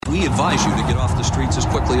advise you to get off the streets as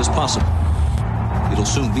quickly as possible. It'll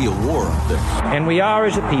soon be a war out there. And we are,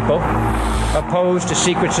 as a people, opposed to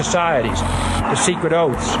secret societies, to secret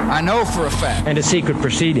oaths. I know for a fact. And to secret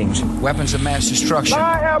proceedings. Weapons of mass destruction.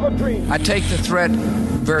 I have a dream. I take the threat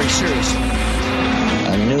very seriously.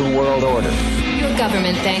 A new world order. Your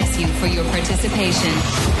government thanks you for your participation.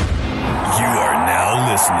 You are now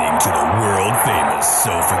listening to the world-famous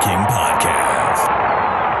Sofa King podcast.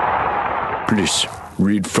 Please,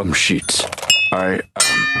 read from sheets. I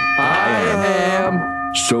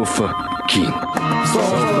am Sofa King.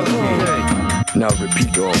 Sofa King. Now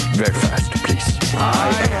repeat all very fast, please.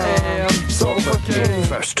 I am Sofa King.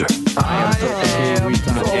 Faster. I am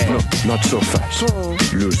Sofa King. No, not so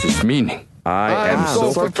fast. Loses meaning. I am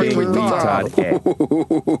Sofa King.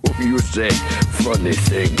 You say funny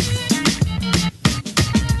things.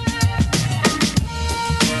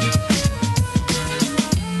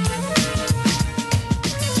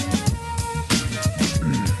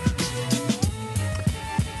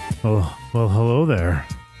 Well, hello there.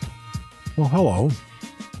 Well, hello.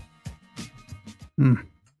 Well,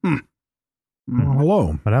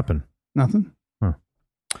 hello. What happened? Nothing. Huh.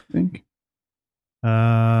 I think.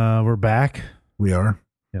 We're back. We are.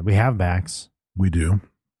 Yeah, we have backs. We do.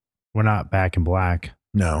 We're not back in black.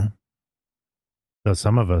 No. Though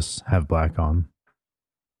some of us have black on.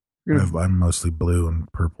 I'm mostly blue and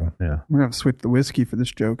purple. Yeah. We're going to have to switch the whiskey for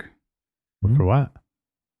this joke. For what?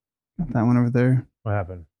 Got that one over there. What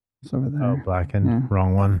happened? It's over there. Oh, blackened. Yeah.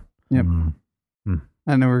 Wrong one. Yep.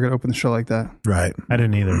 I know we were going to open the show like that. Right. I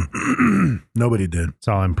didn't either. Nobody did. It's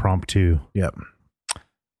all impromptu. Yep.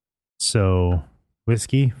 So,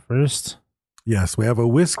 whiskey first? Yes, we have a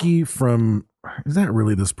whiskey from, is that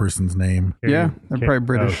really this person's name? Yeah, they're probably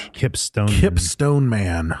British. Kip Stoneman. Kip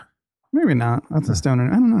Stoneman. Maybe not. That's a stoner.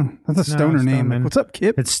 I don't know. That's a stoner name. Like, what's up,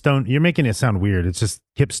 Kip? It's Stone. You're making it sound weird. It's just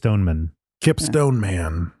Kip Stoneman. Kip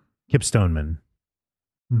Stoneman. Kip Stoneman.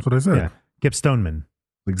 That's what I said. Yeah. Kip Stoneman.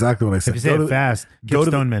 Exactly what I said. If you say it fast, Kip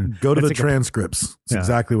Stoneman. Go to the It's like transcripts. It's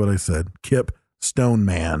exactly what I said. Kip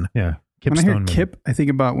Stoneman. Yeah. Kip when Stoneman. I hear Kip, I think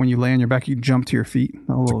about when you lay on your back, you jump to your feet.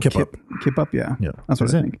 A little Kip Kip up, yeah. That's what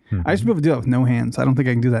Is I it? think. I used to be able to do that with no hands. I don't think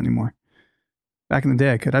I can do that anymore. Back in the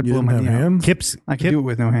day, I could. I'd You blow didn't my have knee out. hands? Kip's. I could do it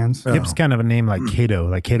with no hands. Kip's kind of a name like Cato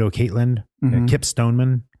Caitlin. Mhm. Kip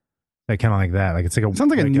Stoneman. Like kind of like that. Like it's like a Sounds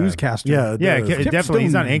like a newscaster. Yeah. Yeah, does. Kip, definitely.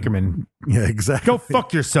 He's on Anchorman. Yeah, exactly. Go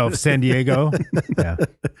fuck yourself, San Diego. Yeah.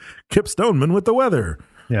 Kip Stoneman with the weather.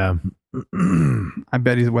 Yeah. I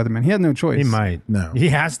bet he's a weatherman. He had no choice. He might. No. He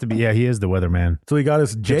has to be. Yeah, he is the weatherman. So he got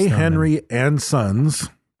us J. Stoneman. Henry and Sons,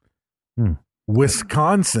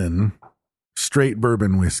 Wisconsin straight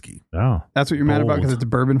bourbon whiskey. Oh. That's what you're mad about because it's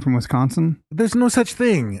bourbon from Wisconsin? There's no such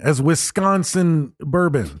thing as Wisconsin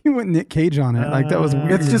bourbon. You went Nick Cage on it. Like, that was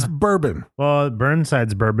weird. It's just bourbon, Well,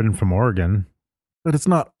 Burnside's bourbon from Oregon. but it's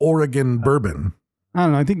not Oregon bourbon. I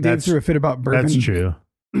don't know. I think Dave That's- threw a fit about bourbon. That's true.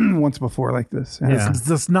 once before like this. Yeah. It's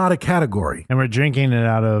just not a category. And we're drinking it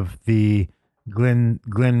out of the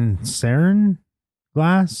Glencairn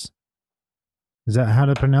glass. Is that how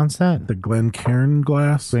to pronounce that? The Glencairn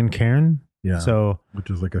glass? Glencairn? Yeah. So, which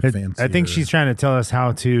is like a fancy. I think she's trying to tell us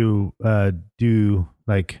how to do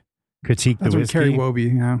like critique That's the what whiskey. Carrie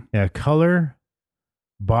Wobie, yeah. Yeah, color,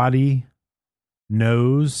 body,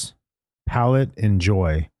 nose, palate, and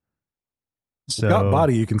joy. So got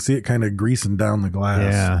body, you can see it kind of greasing down the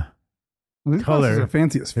glass. Yeah. Well, these Color glasses are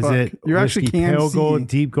fancy as fuck. Is it You actually whiskey can pale see. gold,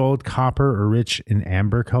 deep gold, copper, or rich in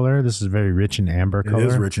amber color? This is very rich in amber color. It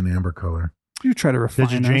is rich in amber color. You try to refine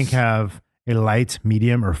Did your drink us. have a light,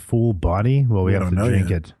 medium, or full body? Well, we have don't to know drink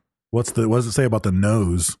yet. it. What does it say about the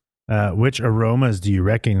nose? Which aromas do you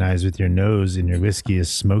recognize with your nose in your whiskey as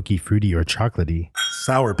smoky, fruity, or chocolatey?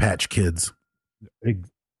 Sour Patch Kids.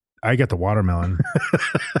 I get the watermelon.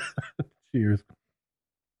 Cheers.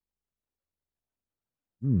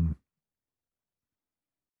 Mm.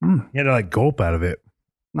 You had to like gulp out of it.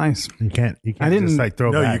 Nice. You can't I didn't- just like throw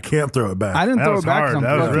it No, back. you can't throw it back. I didn't That throw was it back. hard. 'cause I'm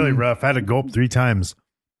That was really fucking- rough. I had to gulp 3 times.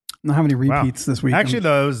 I don't know how many repeats this week. Actually,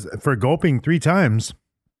 though, it was, for gulping 3 times,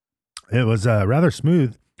 it was rather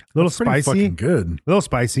smooth. A little That's pretty spicy. fucking good. A little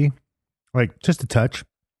spicy. Like just a touch.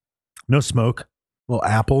 No smoke. Little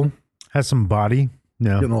apple. Has some body.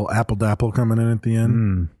 No. Getting a little apple dapple coming in at the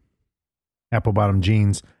end. Apple bottom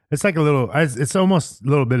jeans. It's like a little, it's almost a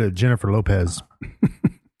little bit of Jennifer Lopez.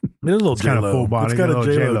 It's a little It's kind of J-Lo. full body. It's got a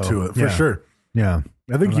little J-Lo to it, for Yeah. sure. Yeah.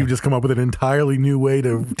 I think you've just come up with an entirely new way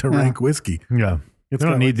to rank whiskey. Yeah. You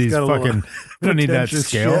don't need these fucking, you don't need that pretentious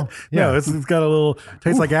scale. shit. No, it's got a little,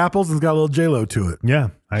 tastes like apples and it's got a little J-Lo to it. Yeah,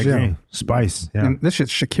 I agree. Yeah. Spice. Yeah. And this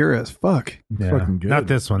shit's Shakira as fuck. Yeah. fucking good. Not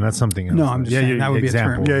this one. That's something else. No, I'm just saying your that would be a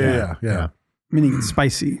term. example. Yeah. Meaning it's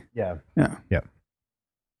spicy. Yeah. Yeah. Yeah.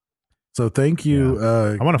 So thank you.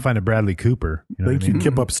 I want to find a Bradley Cooper. You know Thank what I you, mean?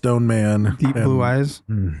 Kip Up Stone Man. Deep and- blue eyes.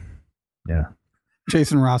 Yeah.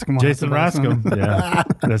 Jason Roscom. Jason Roscoe. Yeah.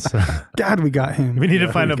 That's, God, we got him. we need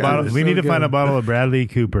to find a bottle. We need to find a bottle of Bradley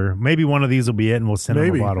Cooper. Maybe one of these will be it, and we'll send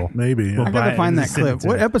him a bottle. Maybe. We'll I buy gotta it find and that send it clip. to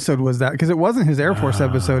What him. episode was that? Because it wasn't his Air Force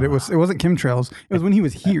episode. It wasn't chemtrails. It was when he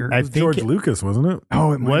was here. I It was think George it- Lucas, wasn't it?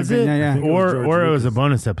 Oh, it might Was have it? been. Yeah, yeah. Or George or it was a Lucas.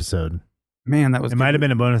 bonus episode. Man, that was. It might have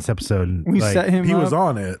been a bonus episode. We Like- set him. He up. was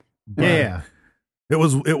on it. but Yeah. It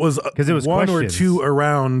was 'Cause it was one questions. or two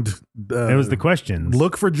around. It was the questions.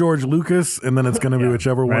 Look for George Lucas, and then it's going to be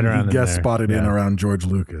whichever Right one around he in guest there. spotted in Yeah. around George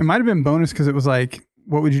Lucas. It might have been bonus because it was like,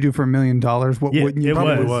 what would you do for $1 million? What Yeah, wouldn't you? it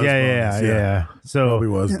do? was. Yeah. bonus, Yeah. So Probably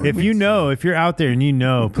was if you know, if you're out there and you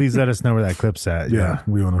know, please let us know where that clip's at. Yeah,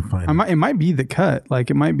 we want to find it. It might be the cut. Like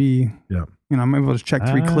it might be. Yeah. You know, I might be able to check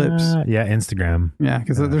 3 clips. Yeah, Instagram. Yeah,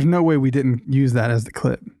 because there's no way we didn't use that as the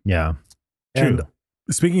clip. Yeah. And True.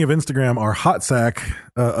 speaking of Instagram, our hot sack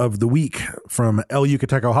of the week from El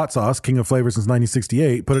Yucateco Hot Sauce, King of Flavor since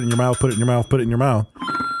 1968. Put it in your mouth, put it in your mouth, put it in your mouth.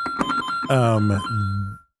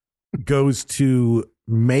 Goes to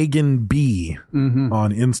Megan B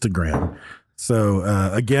on Instagram. So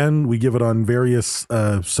again, we give it on various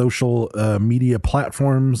social media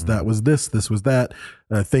platforms. That was this was that.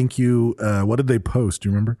 Thank you. What did they post? Do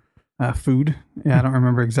you remember? Food. Yeah, I don't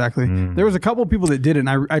remember exactly. There was a couple people that did it,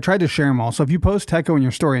 and I tried to share them all. So if you post Techo in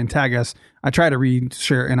your story and tag us, I try to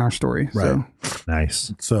share in our story. Right. So.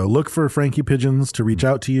 Nice. So look for Frankie Pigeons to reach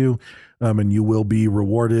out to you, and you will be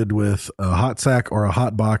rewarded with a hot sack or a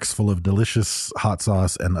hot box full of delicious hot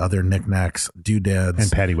sauce and other knickknacks, doodads,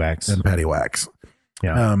 And patty wax. and patty wax.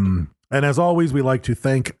 Yeah. And as always, we like to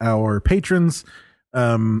thank our patrons.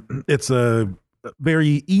 It's a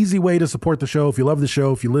very easy way to support the show. If you love the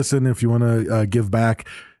show, if you listen, if you want to give back,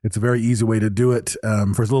 it's a very easy way to do it.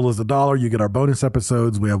 For as little as $1, you get our bonus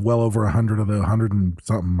episodes. We have well over 100 of the 100 and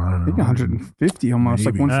something. I don't know. I think 150 almost,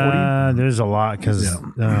 Maybe. like 140. There's a lot because Yeah.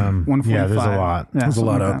 145. yeah, there's a lot. Yeah, There's a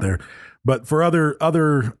lot something like out that. there. But for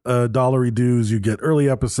other dollary dues, you get early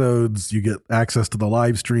episodes, you get access to the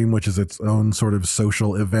live stream, which is its own sort of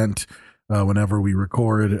social event whenever we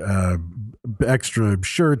record, extra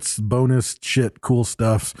shirts, bonus shit, cool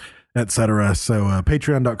stuff, etc. So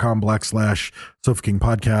patreon.com/Sofa King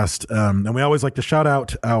Podcast. And we always like to shout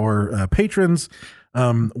out our patrons,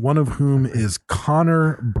 one of whom is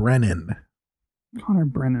Connor Brennan. Connor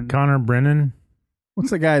Brennan. Connor Brennan. What's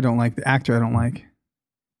the guy I don't like? The actor I don't like.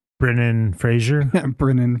 Brennan Fraser. Yeah,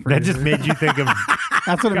 Brennan. That just made you think of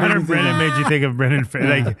That's what it made Connor me think Brennan of. made you think of Brennan.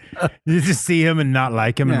 Like you just see him and not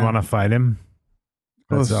like him and Yeah. want to fight him.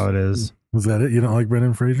 That's Close. all it is. Was that it? You don't like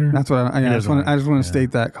Brendan Fraser? That's what I just doesn't want. I just want to yeah.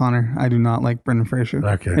 state that, Connor. I do not like Brendan Fraser.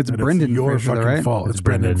 Okay. It's And Brendan your Fraser, though, fucking right? fault. It's It's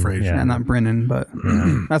Brendan Brendan, Fraser. yeah. Yeah, not Brennan, but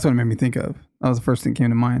that's what it made me think of. That was the first thing that came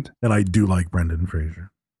to mind. And I do like Brendan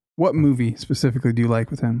Fraser. What movie specifically do you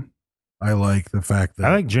like with him? I like the fact that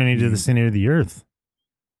I like Journey to the Center of the Earth.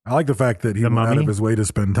 I like the fact that he The went out Mummy? of his way to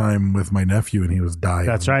spend time with my nephew and he was dying.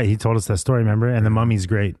 That's right. He told us that story, remember? And the Mummy's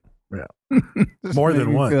great. Yeah. Just More made than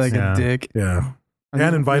me once. Feel like Yeah. a dick. Yeah. Are And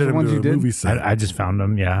these invited the him ones to you a did? movie set. I just found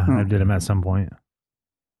him. Yeah, Oh. I did him at some point.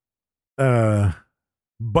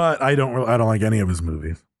 But I don't like any of his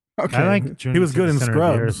movies. Okay. I like Journey He was to good the in Center of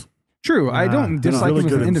the Scrubs. Earth. True. I don't He's dislike really him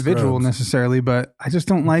as good an in individual Scrubs. necessarily, but I just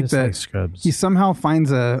don't like Just that like Scrubs. he somehow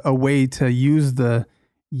finds a way to use the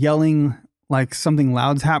yelling like something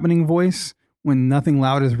loud's happening voice when nothing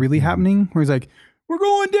loud is really happening. Where he's like, "We're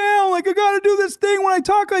going down. Like I got to do this thing when I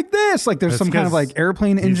talk like this." Like there's That's some kind of 'cause like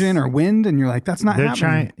airplane engine or wind, and you're like, "That's not They're happening.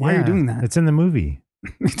 trying. Why are you yeah, doing that?" It's in the movie.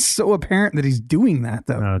 It's so apparent that he's doing that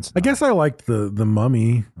though. No, it's I guess I liked the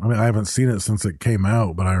Mummy. I mean, I haven't seen it since it came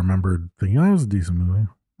out, but I remember thinking, oh, it was a decent movie.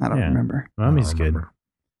 I don't yeah. remember. Mummy's I don't good. remember.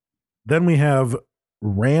 Then we have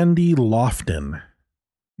Randy Lofton.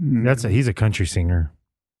 Hmm. He's a country singer.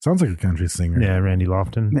 Sounds like a country singer. Yeah, Randy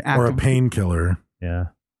Lofton. The act Or a of- painkiller. Yeah.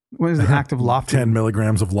 What is the act of Lofton? 10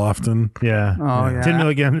 milligrams of Lofton. Yeah. Oh yeah. 10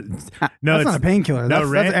 milligrams. No, that's not a painkiller. That's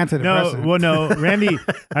antidepressant. No, well, no, Randy.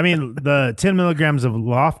 I mean, the 10 milligrams of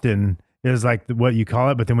Lofton is like what you call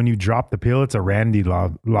it, but then when you drop the pill, it's a Randy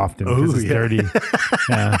Lofton because Oh, it's yeah. dirty.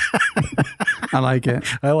 Yeah. I like it.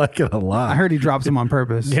 I like it a lot. I heard he drops them on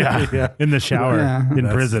purpose. Yeah. Yeah. In the shower, Yeah. in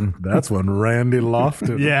That's- prison. That's one Randy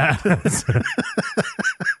Lofton. Yeah.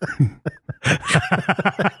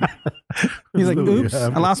 He's like, Absolutely. "Oops, I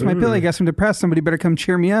lost my pill. I guess I'm depressed. Somebody better come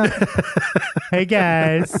cheer me up." Hey,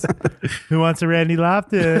 guys. Who wants a Randy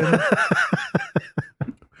Lofton?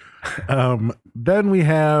 Then we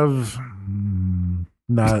have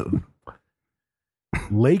not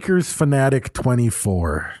Lakers Fanatic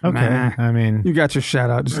 24. Okay. Nah. I mean, You got your shout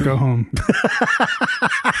out. Just go home.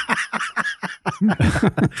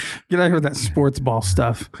 Get out here with that sports ball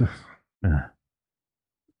stuff.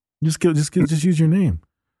 Just use your name,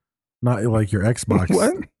 not like your Xbox.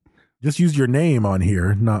 What? Just use your name on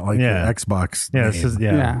here, not like Yeah. your Xbox. yeah, name. this is,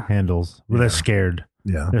 Yeah. handles. Well, they're scared.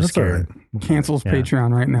 Yeah, They're that's all scared. right. Cancels Yeah.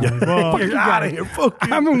 Patreon right now. Well, Get out of here. Fuck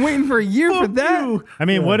you. I've been waiting for a year for that. I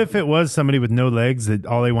mean, what if it was somebody with no legs that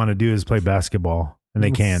all they want to do is play basketball and they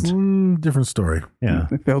can't? Different story. Yeah.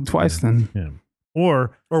 They failed twice then. Yeah.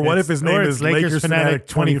 Or what it's- if his name or is it's Lakers Fanatic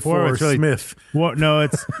 24 It's really, Smith? Well, no,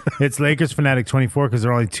 it's Lakers Fanatic 24 because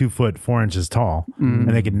they're only 2 foot 4 inches tall and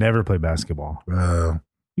they could never play basketball. You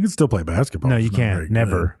can still play basketball. No, It's you not very can't. good.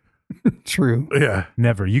 Never. True. Yeah.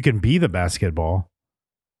 Never. You can be the basketball.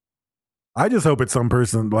 I just hope it's some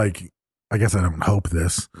person like, I guess I don't hope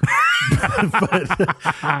this,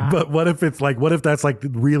 but what if it's like, what if that's like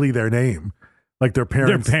really their name? Like their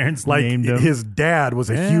parents like named them. his dad was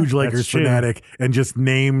a Yeah, huge that's Lakers true. fanatic and just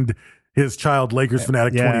named his child Lakers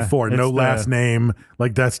Fanatic Yeah, 24. No it's last name.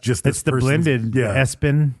 Like that's just this It's the person's- blended Yeah.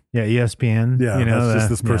 ESPN. Yeah, ESPN. Yeah. You know, that's just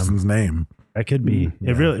this yeah. person's name. That could be.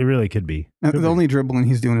 Yeah. It really could be. The only dribbling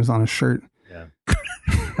he's doing is on his shirt.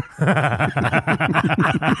 I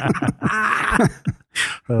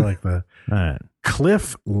like that. All right.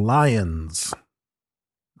 Cliff Lyons.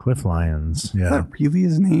 Cliff Lyons. Is Yeah. that really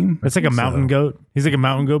his name? It's like a mountain goat. He's like a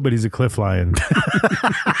mountain goat, but he's a cliff lion.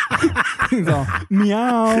 He's all,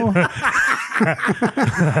 meow.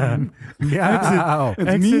 Meow.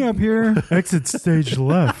 It's me up here. Exit stage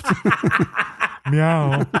left.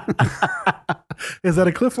 Meow. Is that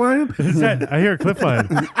a Cliff Lion? Is that? I hear a cliff lion.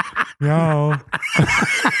 Meow.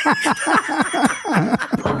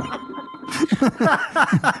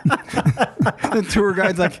 The tour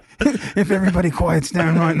guide's like, if everybody quiets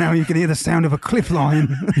down right now, you can hear the sound of a cliff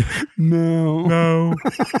lion. No. No.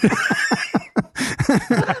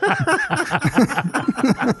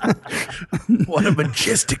 What a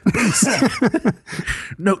majestic beast.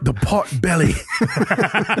 Note the pot belly.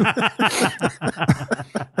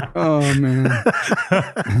 Oh, man.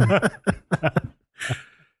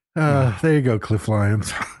 There you go, Cliff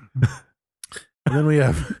Lyons. And then we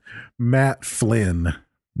have Matt Flynn.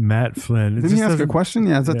 Matt Flynn. It Didn't just he ask a doesn't- question?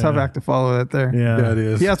 Yeah, it's a tough Yeah. act to follow that there. Yeah. That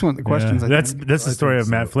is. He asked one of the questions. Yeah. I That's think. the story of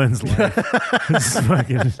Matt Flynn's life. It's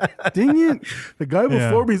fucking, Dang it. The guy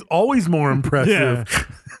before me is always more impressive. yeah.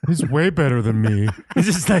 He's way better than me.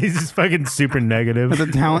 He's just fucking super negative. At the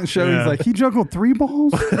talent show, Yeah. he's like, he juggled 3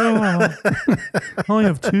 balls? I only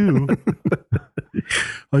have 2.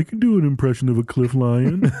 I can do an impression of a Cliff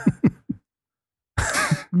Lion.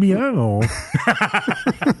 Meow.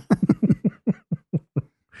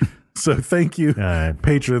 So thank you,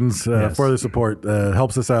 patrons, Yes. for the support.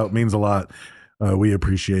 Helps us out, means a lot. We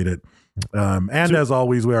appreciate it. And as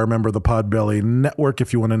always, we are a member of the Podbelly Network.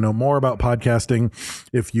 If you want to know more about podcasting,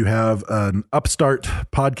 if you have an upstart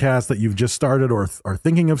podcast that you've just started or are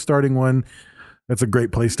thinking of starting one, that's a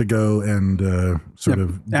great place to go and sort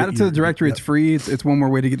of add it to the directory. Yeah. It's free. It's one more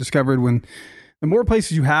way to get discovered. When the more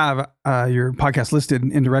places you have your podcast listed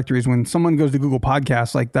in directories, when someone goes to Google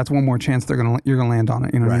Podcasts, like that's one more chance you're gonna land on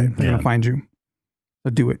it. You know what I mean? They're Yeah. gonna find you. So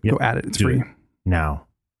do it. Yep. Go add it. It's Do free. it. Now.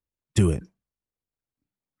 Do it.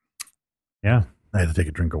 Yeah. I had to take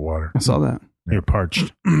a drink of water. I saw that. You're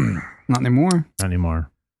parched. Not anymore. Not anymore.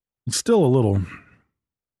 It's still a little.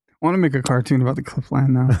 I want to make a cartoon about the Cliff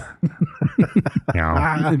Lion now.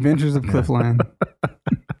 Yeah. Adventures of Cliff Lion.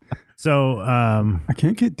 So, I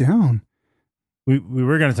can't get down. we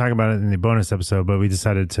were going to talk about it in the bonus episode, but we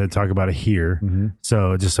decided to talk about it here. Mm-hmm.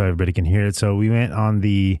 So just so everybody can hear it. So we went on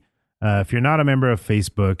the, if you're not a member of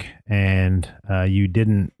Facebook and you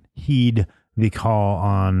didn't heed the call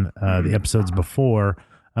on the episodes before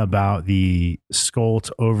about the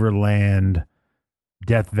Skolt Overland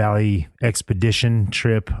Death Valley expedition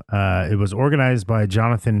trip, it was organized by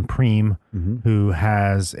Jonathan Preem, who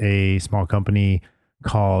has a small company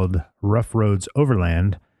called Rough Roads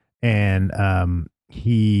Overland. And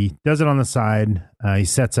he does it on the side. He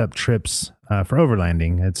sets up trips for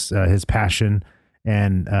overlanding. It's his passion.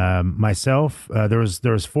 And myself, there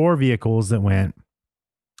was 4 vehicles that went.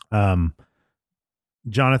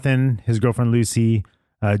 Jonathan, his girlfriend Lucy,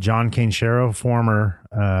 John Caneshero, former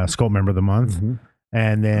Skolt member of the month,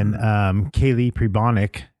 and then Kaylee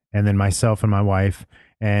Prebonic, and then myself and my wife.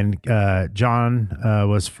 And John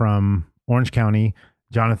was from Orange County.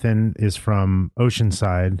 Jonathan is from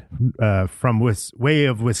Oceanside, from way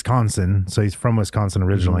of Wisconsin. So he's from Wisconsin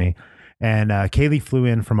originally. And Kaylee flew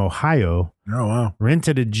in from Ohio, Oh, wow.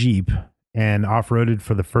 rented a Jeep, and off-roaded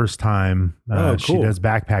for the first time. Cool. She does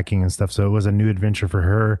backpacking and stuff, so it was a new adventure for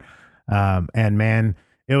her. And man,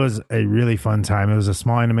 it was a really fun time. It was a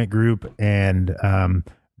small, intimate group, and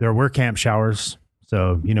there were camp showers.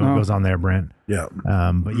 So you know what goes on there, Brent. Yeah.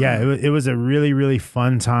 But yeah, it was a really, really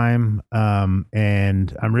fun time.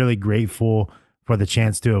 And I'm really grateful for the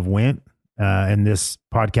chance to have went. And this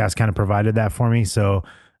podcast kind of provided that for me. So,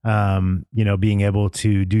 you know, being able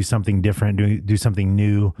to do something different, do something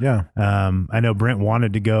new. Yeah. I know Brent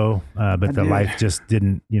wanted to go, but the life just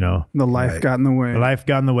didn't, you know. The life got in the way. The life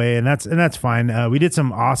got in the way, and that's fine. We did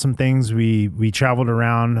some awesome things. We traveled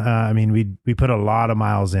around. I mean, we put a lot of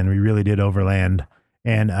miles in. We really did overland.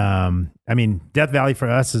 And I mean, Death Valley for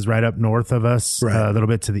us is right up north of us, a little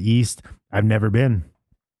bit to the east. I've never been.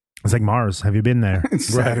 It's like Mars. Have you been there?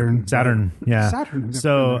 Saturn. Yeah. Saturn.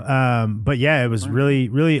 So, but yeah, it was really,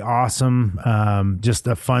 really awesome. Just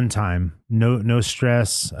a fun time. No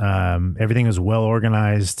stress. Everything was well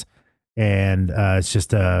organized, and it's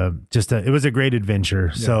it was a great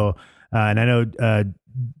adventure. Yeah. So, and I know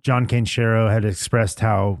John Canchero had expressed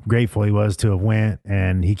how grateful he was to have went,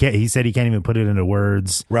 and he said he can't even put it into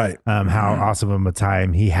words. Right. How awesome of a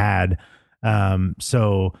time he had.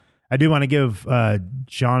 So I do want to give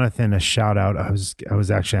Jonathan a shout out.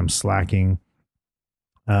 I'm slacking.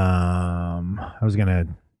 I was gonna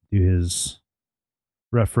do his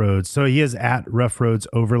Rough Roads. So he is at Rough Roads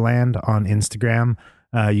Overland on Instagram.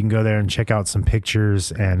 You can go there and check out some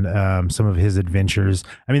pictures and some of his adventures.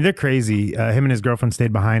 I mean, they're crazy. Him and his girlfriend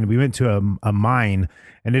stayed behind. We went to a mine,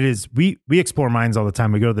 and it is we explore mines all the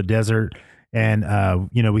time. We go to the desert, and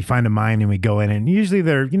you know, we find a mine and we go in, and usually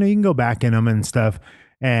they're, you know, you can go back in them and stuff.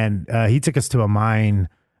 And he took us to a mine,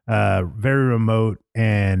 very remote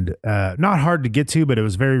and not hard to get to, but it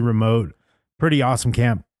was very remote. Pretty awesome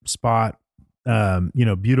camp spot. You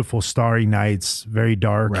know, beautiful starry nights, very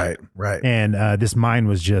dark. Right. And this mine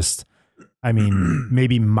was just, I mean,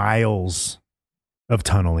 maybe miles of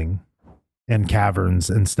tunneling and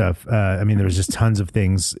caverns and stuff. I mean, there was just tons of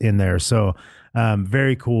things in there. So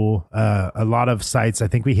very cool. A lot of sites. I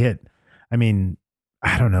think we hit, I mean,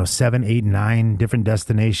 I don't know, 7, 8, 9 different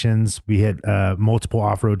destinations. We hit multiple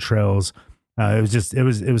off-road trails. It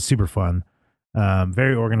was super fun.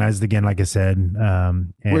 Very organized again, like I said.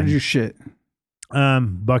 And where did you shit?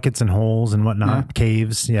 Buckets and holes and whatnot.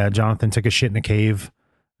 Caves. Yeah, Jonathan took a shit in a cave.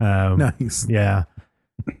 Nice. Yeah.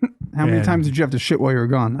 How many times did you have to shit while you were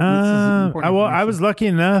gone? I was lucky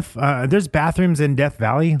enough. There's bathrooms in Death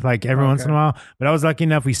Valley, like every once in a while. But I was lucky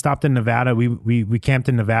enough. We stopped in Nevada. We camped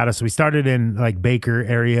in Nevada. So we started in like Baker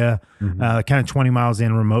area, kind of 20 miles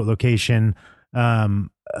in, remote location,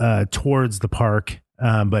 towards the park,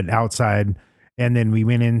 but outside. And then we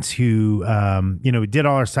went into, you know, we did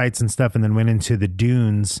all our sites and stuff, and then went into the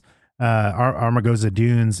dunes, Armagosa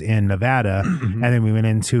Dunes in Nevada, and then we went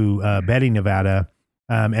into Betty, Nevada.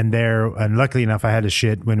 And luckily enough, I had to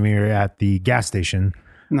shit when we were at the gas station,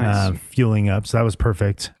 fueling up. So that was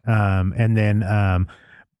perfect. And then,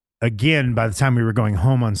 again, by the time we were going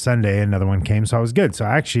home on Sunday, another one came. So I was good. So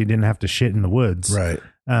I actually didn't have to shit in the woods. Right.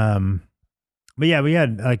 But yeah, we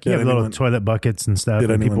had like, you have little toilet buckets and stuff. Did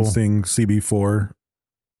anyone sing CB4?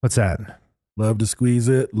 What's that? Love to squeeze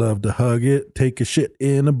it, love to hug it, take a shit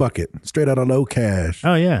in a bucket, straight out of Low Cash.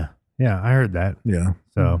 Oh yeah. Yeah, I heard that. Yeah.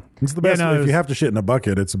 So it's the best. If you have to shit in a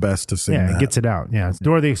bucket, it's the best to sing. Yeah, it gets it out. Yeah, it's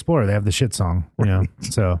Dora the Explorer. They have the shit song. You know,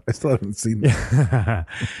 so I still haven't seen that.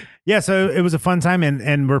 Yeah, so it was a fun time,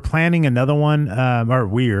 and we're planning another one.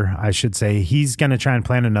 I should say, he's going to try and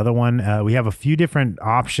plan another one. We have a few different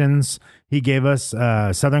options he gave us.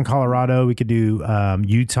 Southern Colorado, we could do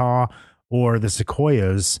Utah or the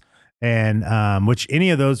Sequoias, and which any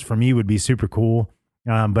of those for me would be super cool.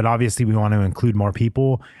 But obviously we want to include more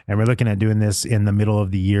people, and we're looking at doing this in the middle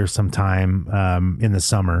of the year sometime in the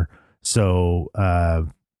summer. So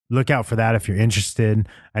look out for that if you're interested.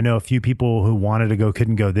 I know a few people who wanted to go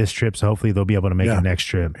couldn't go this trip, so hopefully they'll be able to make the next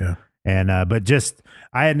trip. Yeah. And but just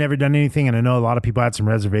I had never done anything, and I know a lot of people had some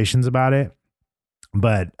reservations about it.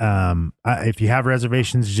 But if you have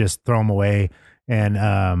reservations, just throw them away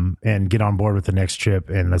and get on board with the next trip,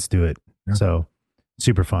 and let's do it. Yeah. So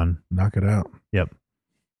super fun. Knock it out. Yep.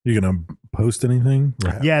 You gonna post anything?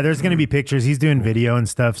 Yeah, there's gonna be pictures. He's doing video and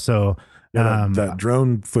stuff. So that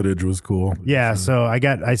drone footage was cool. Yeah, so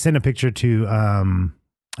I sent a picture to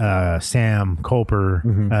Sam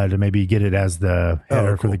Culper to maybe get it as the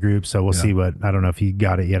header for the group. So we'll see what, I don't know if he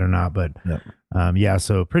got it yet or not, but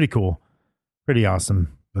so pretty cool, pretty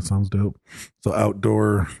awesome. That sounds dope. So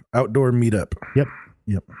outdoor meetup.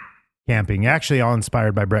 Yep. Camping, actually all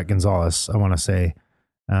inspired by Brett Gonzalez, I want to say.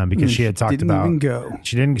 because she had talked didn't about even go.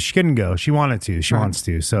 She couldn't go. She wanted to. She wants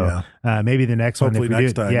to. So maybe the next Hopefully one. If we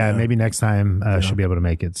next do, time, yeah. maybe next time she'll be able to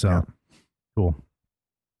make it. So cool.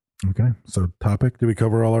 Okay. So topic. Did we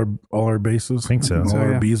cover all our bases? I think so. All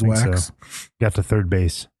our beeswax. So. Got to third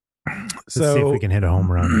base. Let's see if we can hit a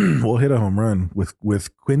home run. We'll hit a home run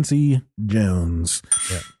with Quincy Jones.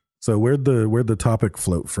 Yeah. So where'd the topic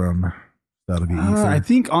float from? That'll be ether. I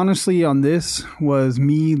think honestly on this was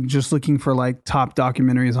me just looking for like top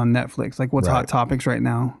documentaries on Netflix, like what's hot topics right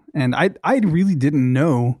now. And I really didn't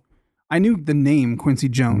know. I knew the name Quincy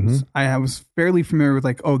Jones. I was fairly familiar with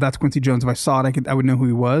like, oh, that's Quincy Jones. If I saw it, I would know who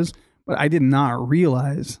he was. But I did not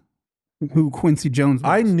realize who Quincy Jones was.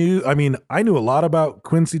 I knew a lot about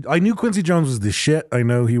Quincy. I knew Quincy Jones was the shit. I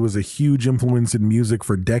know he was a huge influence in music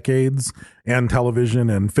for decades and television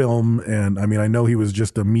and film. And I mean, I know he was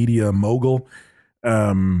just a media mogul.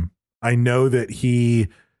 I know that he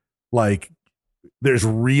there's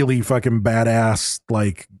really fucking badass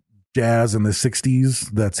like jazz in the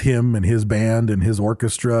 60s. That's him and his band and his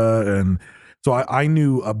orchestra. And so I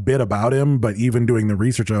knew a bit about him, but even doing the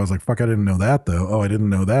research, I was like, fuck, I didn't know that though. Oh, I didn't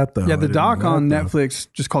know that though. Yeah, the doc on Netflix,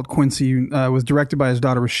 just called Quincy, was directed by his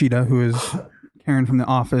daughter Rashida, who is Karen from The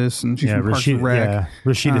Office, and she's from Parks and Rec. Yeah,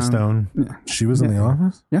 Rashida Stone. Yeah. She was in The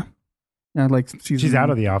Office? Yeah. Yeah, like she's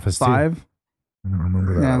out of The Office 5. too. I don't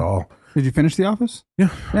remember that at all. Did you finish The Office? Yeah.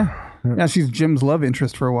 Yeah, she's Jim's love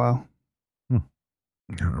interest for a while. I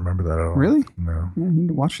don't remember that at all. Really? No. Yeah, you need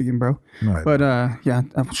to watch it again, bro. No, but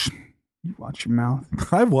you watch your mouth.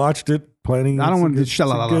 I've watched it plenty. I don't want to It's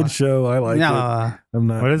a good show. I like it. I'm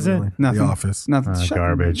not. What is it? really. Nothing. The Office. Nothing.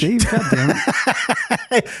 Garbage. Dave, God damn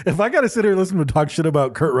it. If I got to sit here and listen to him talk shit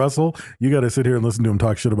about Kurt Russell, you got to sit here and listen to him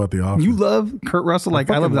talk shit about The Office. You love Kurt Russell like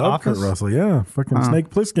I love fucking The Office? Kurt Russell, yeah. Fucking Snake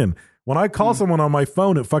Plissken. When I call someone on my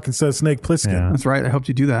phone, it fucking says Snake Plissken. Yeah. That's right. I helped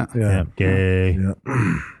you do that. Yeah. Gay. Yeah.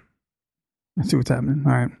 Let's see what's happening.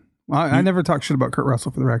 All right. Well, I never talk shit about Kurt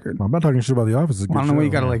Russell, for the record. I'm not talking shit about The Office. It's a good I don't know why you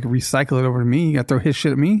show. got to like recycle it over to me. You got to throw his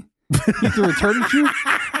shit at me. He threw a turd at you.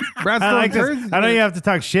 Brad's I throwing like this. turds. I know you have to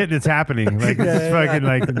talk shit and it's happening. Like it's fucking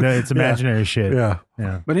like it's imaginary shit. Yeah.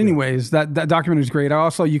 Yeah. But anyways, that documentary is great.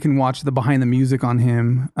 Also, you can watch the behind the music on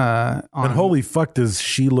him. And holy fuck, does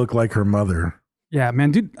she look like her mother? Yeah,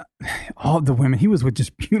 man, dude. All the women. He was with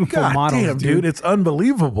just beautiful God models, damn, dude. It's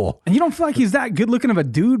unbelievable. And you don't feel like he's that good looking of a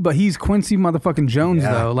dude, but he's Quincy motherfucking Jones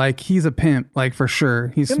though. Like he's a pimp, like for sure.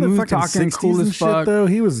 He's In the smooth fucking talking, 60s cool and as shit, fuck. though,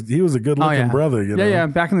 he was a good looking brother. You know? Yeah,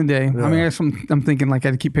 back in the day. I mean, I guess I'm thinking like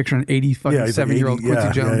I keep picturing 80 fucking he's like 7-year-old 80,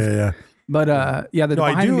 Quincy Jones. Yeah. But the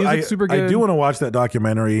behind the music's super good. I do want to watch that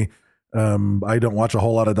documentary. I don't watch a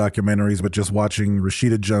whole lot of documentaries, but just watching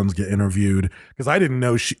Rashida Jones get interviewed, because I didn't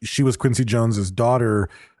know she was Quincy Jones's daughter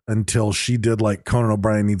until she did like Conan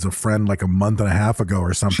O'Brien Needs a Friend like a month and a half ago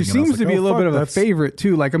or something. She And I was seems to like, be oh, a little fuck, bit of a that's- favorite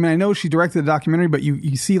too. Like, I mean, I know she directed the documentary, but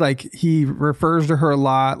you see like he refers to her a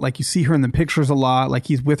lot. Like you see her in the pictures a lot. Like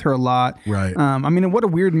he's with her a lot. Right. I mean, what a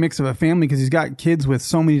weird mix of a family, because he's got kids with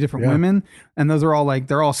so many different women, and those are all like,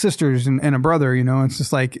 they're all sisters and a brother, you know. It's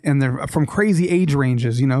just like, and they're from crazy age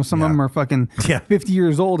ranges, you know. Some of them are fucking 50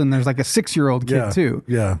 years old, and there's like a 6-year-old kid too.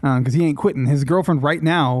 Yeah. Because he ain't quitting. His girlfriend right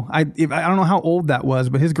now, I don't know how old that was,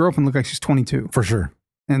 but his girlfriend looked like she's 22. For sure.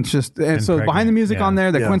 And it's just and so pregnant, behind the music on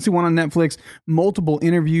there, that Yeah. Quincy one on Netflix, multiple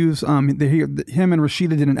interviews. Him and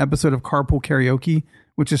Rashida did an episode of Carpool Karaoke,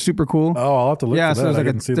 which is super cool. Oh, I'll have to look Yeah, for so that. there's I like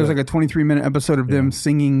didn't see there's that. like a 23-minute episode of them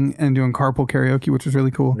singing and doing carpool karaoke, which is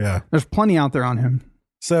really cool. Yeah. There's plenty out there on him.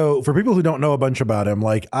 So for people who don't know a bunch about him,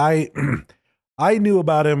 like I knew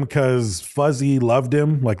about him because Fuzzy loved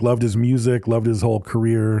him, like loved his music, loved his whole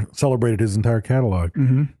career, celebrated his entire catalog.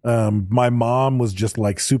 My mom was just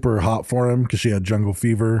like super hot for him because she had jungle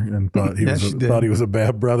fever and thought he Yeah, was she did. thought he was a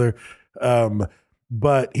bad brother.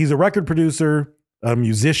 But he's a record producer, a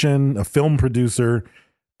musician, a film producer.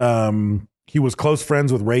 He was close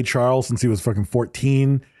friends with Ray Charles since he was fucking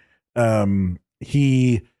 14.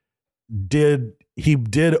 He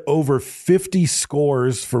did over 50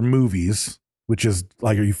 scores for movies, which is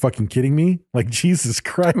like, are you fucking kidding me? Like, Jesus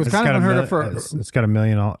Christ. It was kind of unheard of for It's got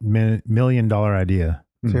 $1 million idea.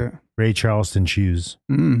 Sure. Ray Charleston shoes.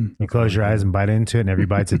 You close your eyes and bite into it, and every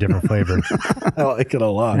bite's a different flavor. I like it a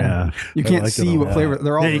lot. Yeah. You I can't like it see a what lot. flavor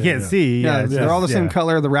they're all. Yeah, you can't see. Yeah, it's they're all the just- same yeah.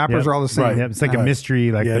 color. The wrappers Yep. are all the same. Right. Yep, it's like a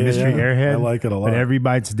mystery, like Yeah, the yeah, mystery yeah. airhead. I like it a lot. But every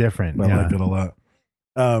bite's different. I yeah. like it a lot.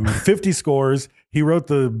 50 scores. He wrote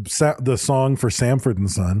the song for Sanford and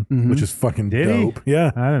Son, which is fucking Did dope. he?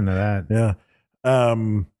 Yeah. I didn't know that.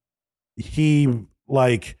 Yeah. He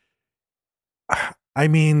like, I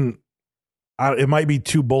mean, it might be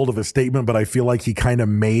too bold of a statement, but I feel like he kind of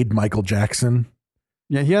made Michael Jackson.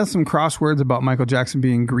 Yeah, he has some crosswords about Michael Jackson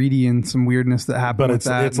being greedy and some weirdness that happened. But with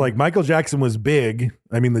that. it's like Michael Jackson was big.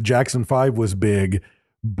 I mean, the Jackson 5 was big,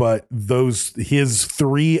 but his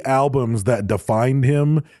 3 albums that defined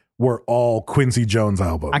him were all Quincy Jones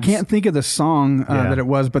albums. I can't think of the song that it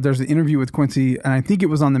was, but there's an interview with Quincy, and I think it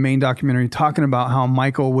was on the main documentary talking about how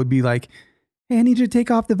Michael would be like, hey, I need you to take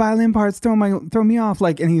off the violin parts, throw me off.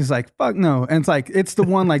 Like, and he's like, fuck no. And it's like, it's the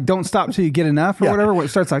one like, don't stop till you get enough or whatever, where it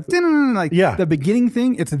starts like, like the beginning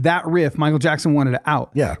thing, it's that riff. Michael Jackson wanted it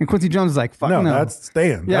out. Yeah. And Quincy Jones is like, fuck no. That's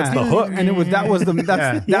staying. Yeah. That's the hook. And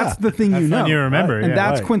that's the thing that's you know. You remember. And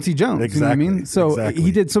that's Quincy Jones. Exactly. You know what I mean? So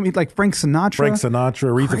he did something like Frank Sinatra,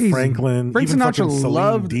 Aretha Franklin. Frank Sinatra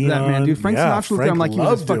loved that man, dude. Frank Sinatra looked at him like he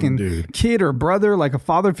was his fucking kid or brother, like a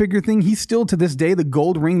father figure thing. He still to this day, the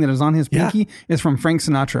gold ring that is on his pinky is from Frank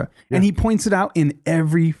Sinatra. And he points it out in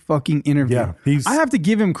every fucking interview. Yeah, I have to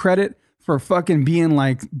give him credit for fucking being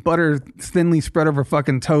like butter thinly spread over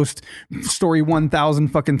fucking toast story 1,000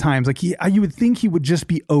 fucking times. Like you would think he would just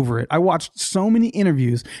be over it. I watched so many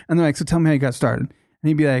interviews and they're like, so tell me how you got started. And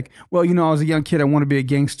he'd be like, well, I was a young kid. I want to be a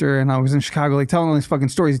gangster. And I was in Chicago, like telling all these fucking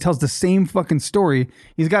stories. He tells the same fucking story.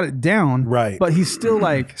 He's got it down. Right. But he still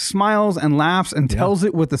like smiles and laughs and tells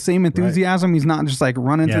it with the same enthusiasm. Right. He's not just like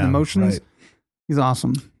running through the motions. Right. He's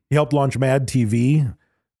awesome. He helped launch Mad TV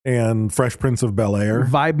and Fresh Prince of Bel-Air.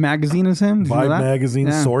 Vibe magazine is him. Vibe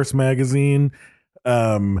magazine, Source magazine.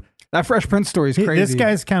 That Fresh Prince story is crazy. This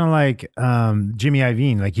guy's kind of like Jimmy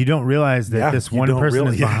Iovine. Like, you don't realize that this one person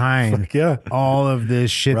is behind all of this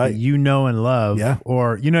shit that you know and love. Yeah.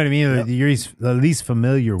 Or, you know what I mean? That you're at least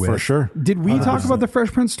familiar with. For sure. Did we talk about the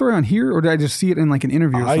Fresh Prince story on here, or did I just see it in like an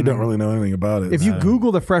interview or something? I don't really know anything about it. If you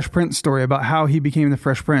Google the Fresh Prince story about how he became the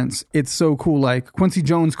Fresh Prince, it's so cool. Like, Quincy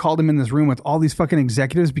Jones called him in this room with all these fucking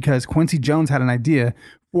executives because Quincy Jones had an idea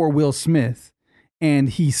for Will Smith. And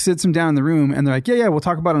he sits him down in the room and they're like, yeah, we'll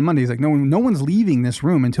talk about it on Monday. He's like, no one's leaving this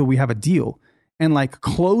room until we have a deal. And like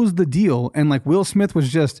close the deal. And like Will Smith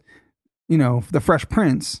was just, the Fresh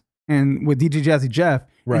Prince and with DJ Jazzy Jeff.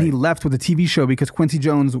 Right. And he left with a TV show because Quincy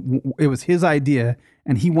Jones, it was his idea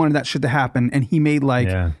and he wanted that shit to happen. And he made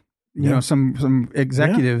some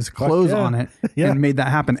executives close on it and made that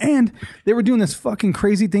happen. And they were doing this fucking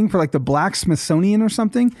crazy thing for like the Black Smithsonian or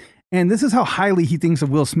something. And this is how highly he thinks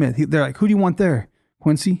of Will Smith. They're like, who do you want there?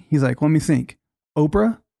 Quincy? He's like, let me think.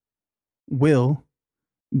 Oprah, Will,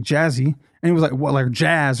 Jazzy. And he was like, what, like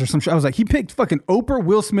Jazz or some shit. I was like, he picked fucking Oprah,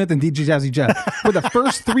 Will Smith, and DJ Jazzy Jeff for the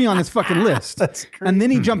first 3 on his fucking list. That's crazy. And then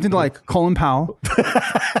he jumped into like Colin Powell.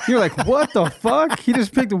 You're like, what the fuck? He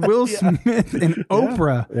just picked Will Smith and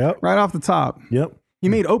Oprah right off the top. Yep. He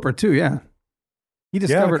made Oprah too, He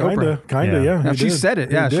discovered Oprah. Kinda. She said it.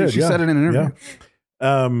 Yeah, she said it in an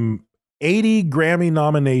interview. 80 Grammy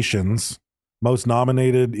nominations, most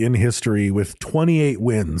nominated in history with 28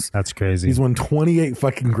 wins. That's crazy. He's won 28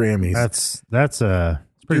 fucking Grammys. That's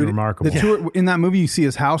pretty remarkable. The tour, in that movie, you see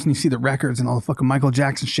his house and you see the records and all the fucking Michael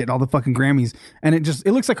Jackson shit, all the fucking Grammys, and it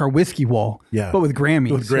looks like our whiskey wall, but with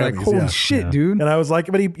Grammys. With Grammys, like, holy shit, dude! And I was like,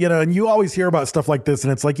 but he, and you always hear about stuff like this,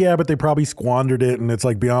 and it's like, but they probably squandered it, and it's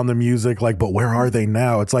like beyond the music, like, but where are they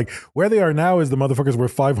now? It's like where they are now is the motherfuckers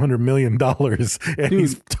worth $500 million, and dude,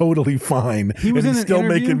 he's totally fine. He was still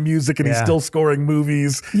making music, and he's still scoring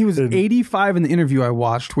movies. He was 85 in the interview I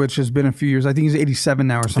watched, which has been a few years. I think he's 87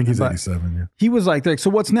 now or something. I think he's 87. Yeah. He was like,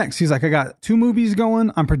 so what's next? He's like, I got 2 movies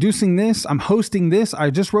going. I'm producing this. I'm hosting this.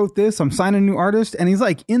 I just wrote this. I'm signing a new artist, and he's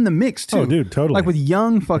like in the mix too. Oh, dude, totally. Like with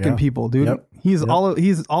young fucking people, dude. Yep. He's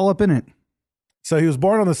all up in it. So he was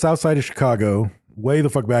born on the south side of Chicago, way the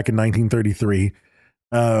fuck back in 1933.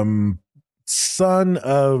 Son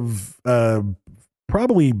of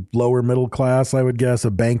probably lower middle class, I would guess,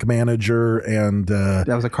 a bank manager and that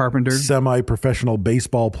was a carpenter, semi-professional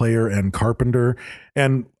baseball player and carpenter.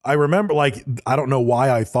 And I remember, like, I don't know why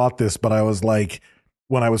I thought this, but I was like,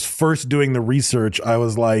 when I was first doing the research, I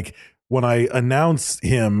was like, when I announce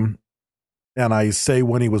him and I say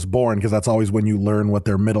when he was born, because that's always when you learn what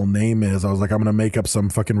their middle name is, I was like, I'm going to make up some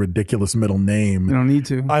fucking ridiculous middle name. You don't need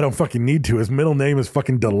to. I don't fucking need to. His middle name is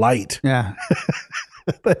fucking Delight. Yeah.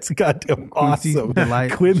 That's goddamn awesome.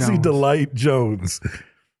 Quincy Delight Jones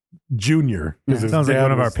Jr. Sounds like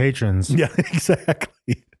one of our patrons. Yeah,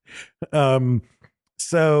 exactly.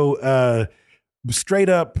 So straight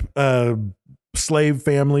up slave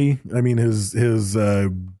family. I mean, his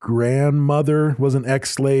grandmother was an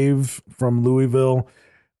ex-slave from Louisville.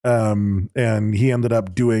 And he ended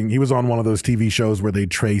up he was on one of those TV shows where they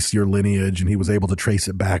trace your lineage, and he was able to trace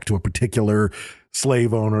it back to a particular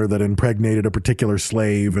slave owner that impregnated a particular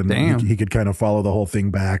slave, and he could kind of follow the whole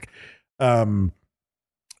thing back.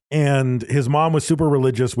 And his mom was super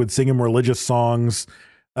religious, would sing him religious songs.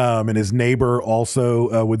 And his neighbor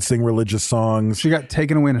also would sing religious songs. She got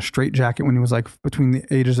taken away in a straitjacket when he was like between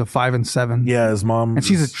the ages of 5 and 7. Yeah, his mom. And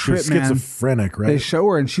she's a she was trip, man. schizophrenic, right? They show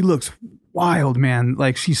her and she looks wild, man.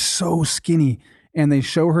 Like she's so skinny. And they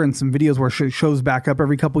show her in some videos where she shows back up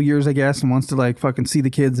every couple years, I guess, and wants to like fucking see the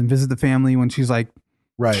kids and visit the family when she's like,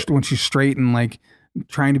 when she's straight and like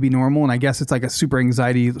trying to be normal. And I guess it's like a super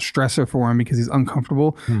anxiety stressor for him because he's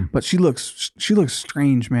uncomfortable. But she looks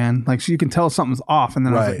strange, man. Like you can tell something's off. And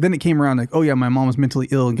then I was like, then it came around like, oh yeah, my mom was mentally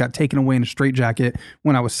ill and got taken away in a straitjacket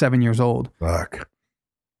when I was 7 years old. Fuck.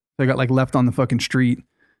 They got like left on the fucking street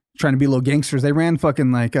trying to be little gangsters. They ran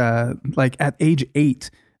fucking like at age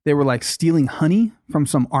 8. They were like stealing honey from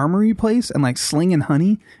some armory place and like slinging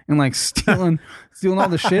honey and like stealing all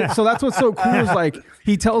the shit. So that's what's so cool is like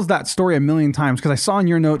he tells that story a million times because I saw in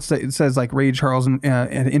your notes that it says like Ray Charles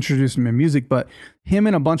had introduced him in music, but him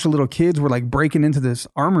and a bunch of little kids were like breaking into this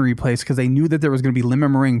armory place because they knew that there was going to be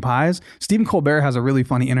lemon meringue pies. Stephen Colbert has a really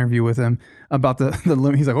funny interview with him about the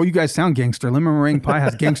he's like, oh, you guys sound gangster. Lemon meringue pie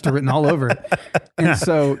has gangster written all over it. And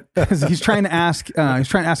so he's trying to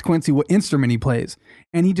ask Quincy what instrument he plays.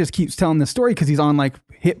 And he just keeps telling this story because he's on like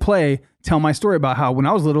hit play, tell my story about how when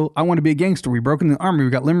I was little, I wanted to be a gangster. We broke into the army.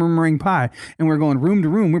 We got lemon meringue pie and we're going room to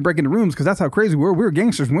room. We're breaking into rooms because that's how crazy we were. We were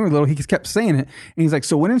gangsters when we were little. He just kept saying it. And he's like,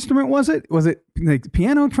 so what instrument was it? Was it like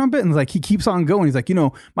piano, trumpet? And like, he keeps on going. He's like,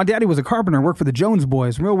 my daddy was a carpenter, worked for the Jones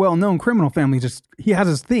Boys, real well-known criminal family. Just, he has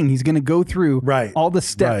his thing. He's going to go through all the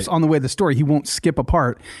steps on the way of the story. He won't skip a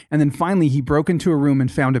part. And then finally he broke into a room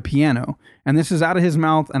and found a piano. And this is out of his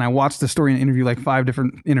mouth. And I watched the story in an interview, like 5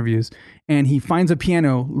 different interviews. And he finds a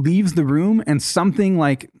piano, leaves the room, and something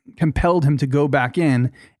like compelled him to go back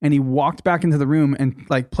in. And he walked back into the room and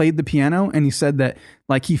like played the piano. And he said that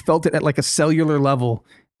like he felt it at like a cellular level.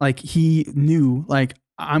 Like he knew like,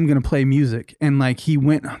 I'm going to play music. And like he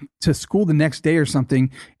went to school the next day or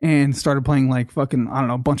something and started playing like fucking, I don't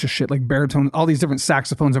know, a bunch of shit like baritone, all these different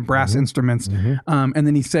saxophones and brass instruments. And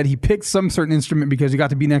then he said he picked some certain instrument because he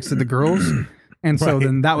got to be next to the girls. And so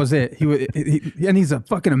then that was it. And he's a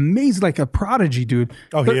fucking amazing, like a prodigy, dude.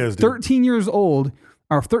 Oh, he is, dude. 13 years old.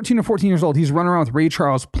 Or 13 or 14 years old, he's running around with Ray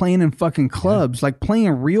Charles playing in fucking clubs, like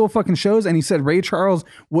playing real fucking shows. And he said Ray Charles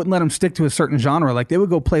wouldn't let him stick to a certain genre. Like they would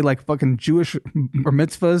go play like fucking Jewish bar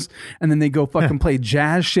mitzvahs and then they go fucking play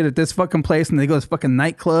jazz shit at this fucking place. And they go to this fucking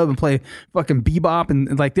nightclub and play fucking bebop.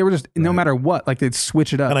 And like they were just, no matter what, like they'd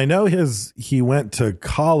switch it up. And I know he went to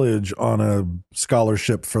college on a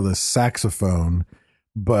scholarship for the saxophone,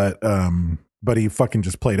 but he fucking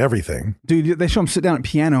just played everything. Dude, they show him sit down at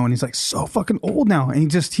piano and he's like so fucking old now.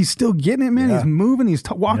 And he's still getting it, man. Yeah. He's moving, he's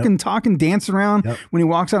walking, talking, dancing around. When he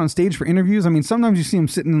walks out on stage for interviews, I mean, sometimes you see him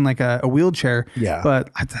sitting in like a wheelchair. Yeah.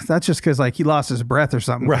 But that's just because like he lost his breath or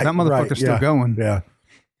something. Right. That motherfucker's still going. Yeah.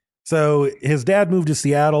 So his dad moved to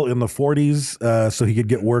Seattle in the 40s so he could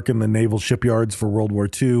get work in the naval shipyards for World War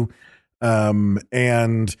II.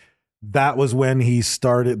 And that was when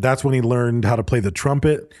that's when he learned how to play the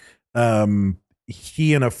trumpet.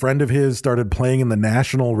 He and a friend of his started playing in the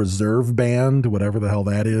National Reserve Band, whatever the hell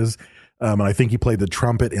that is. And I think he played the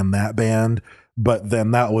trumpet in that band. But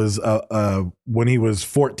then that was when he was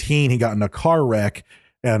 14, he got in a car wreck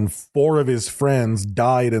and 4 of his friends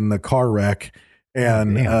died in the car wreck.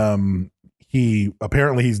 And he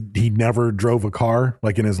never drove a car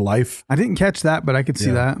like in his life. I didn't catch that, but I could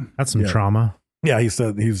see that. That's some trauma. Yeah, he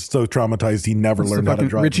said he's so traumatized he never learned how to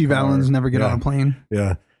drive. Richie Valens never get on a plane.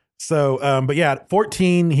 Yeah. So, but yeah, at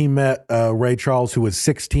 14, he met Ray Charles, who was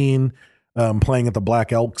 16, playing at the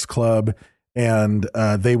Black Elks Club. And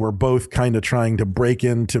they were both kind of trying to break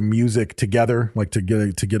into music together, like to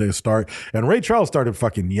get a start. And Ray Charles started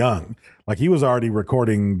fucking young. Like he was already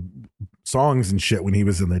recording songs and shit when he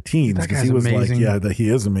was in the teens because he was amazing. Like, he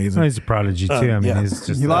is amazing. Well, he's a prodigy too. I mean, he's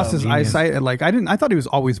just he lost his eyesight at like I thought he was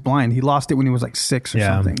always blind. He lost it when he was like 6 or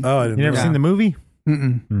something. Oh, I didn't you never seen the movie?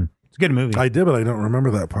 It's a good movie. I did, but I don't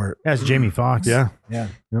remember that part. That's Jamie Foxx. Yeah.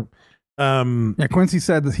 Yep. Quincy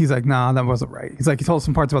said that he's like, nah, that wasn't right. He's like, he told us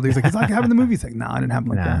some parts about it. He's like, it's like having the movie. He's like, nah, I didn't happen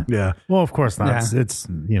like that. Yeah. Well, of course not. Yeah. It's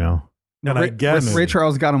you know. And I guess Ray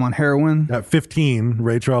Charles got him on heroin. At 15,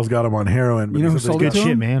 Ray Charles got him on heroin. You know who sold it to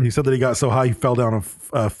him? Man. He said that he got so high he fell down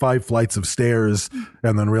 5 flights of stairs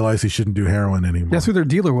and then realized he shouldn't do heroin anymore. Guess who their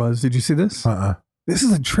dealer was? Did you see this? This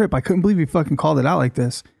is a trip. I couldn't believe he fucking called it out like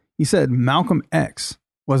this. He said Malcolm X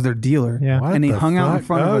was their dealer. Yeah. And he hung out in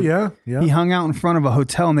front of he hung out in front of a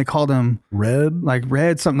hotel and they called him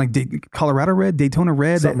Red, something like Colorado Red, Daytona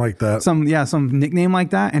Red, something like that. Some nickname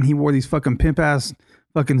like that. And he wore these fucking pimp ass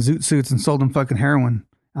fucking zoot suits and sold him fucking heroin.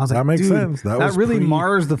 I was like, That makes dude, sense. That was really pretty-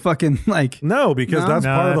 mars the fucking like. No, because that's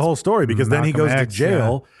part of the whole story. Because then he Malcolm goes to X,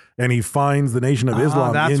 jail and he finds the Nation of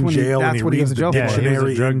Islam that's in when he- jail, and that's he what he reads goes to the jail for. Yeah, he was a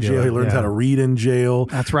dictionary drug in jail. He dealer, learns how yeah. to read in jail.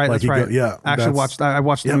 That's right. Like, That's right. yeah, I actually watched. I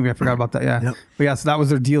watched the movie. I forgot about that. Yeah. Yep. But yeah, so that was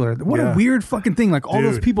their dealer. What Yeah. a weird fucking thing. Like all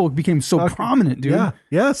those Dude. people became so prominent, dude. Yeah.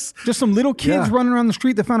 Yes. Just some little kids Yeah. running around the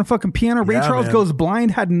street that found a fucking piano. Ray Yeah, Charles man. goes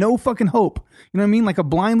blind, had no fucking hope. You know what I mean? Like a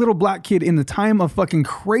blind little black kid in the time of fucking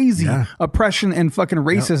crazy Yeah. oppression and fucking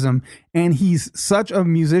racism. And he's such a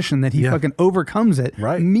musician that he Yeah. fucking overcomes it.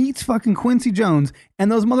 Right. Meets fucking Quincy Jones,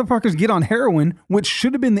 and those motherfuckers get on heroin, which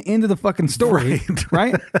should have been the end of the fucking story.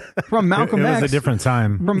 Right? From Malcolm It X. was a different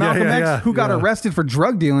time. From Malcolm X, who got arrested for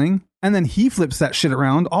drug dealing, and then he flips that shit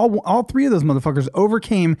around. All three of those motherfuckers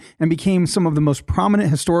overcame and became some of the most prominent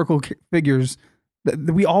historical figures that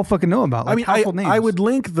we all fucking know about. Like I mean, household names. I would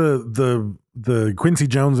link the Quincy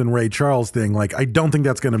Jones and Ray Charles thing. Like, I don't think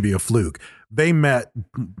that's going to be a fluke. They met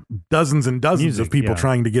dozens and dozens of people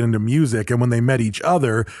trying to get into music, and when they met each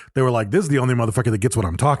other, they were like, "This is the only motherfucker that gets what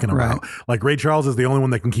I'm talking about." Right. Like, Ray Charles is the only one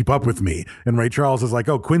that can keep up with me, and Ray Charles is like,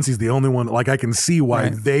 "Oh, Quincy's the only one." Like, I can see why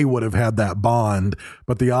they would have had that bond,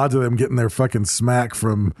 but the odds of them getting their fucking smack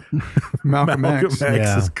from Malcolm X.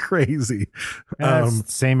 Yeah. is crazy. Yeah,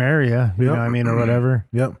 it's same area, you know what I mean, or whatever.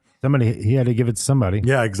 Yep. Somebody, he had to give it to somebody.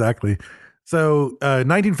 Yeah, exactly. So,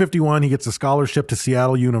 1951, he gets a scholarship to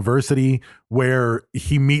Seattle University where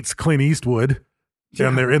he meets Clint Eastwood,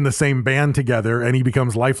 and they're in the same band together, and he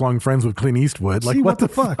becomes lifelong friends with Clint Eastwood. Like, See, what the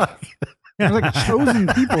fuck? They're like chosen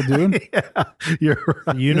people, dude. Yeah, you're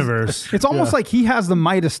right. The universe. It's almost like he has the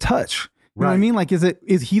Midas touch. You know what I mean? Like,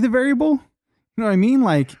 is he the variable? You know what I mean?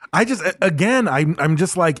 Like, I just, again, I'm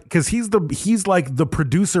just like, because he's like the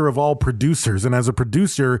producer of all producers, and as a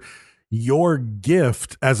producer, your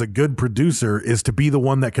gift as a good producer is to be the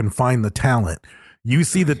one that can find the talent. You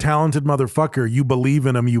see the talented motherfucker, you believe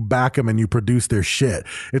in him, you back him, and you produce their shit.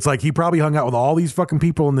 It's like he probably hung out with all these fucking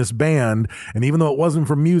people in this band, and even though it wasn't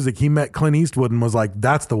for music, he met Clint Eastwood and was like,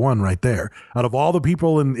 that's the one right there. Out of all the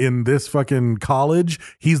people in this fucking college,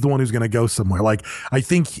 he's the one who's going to go somewhere. Like, I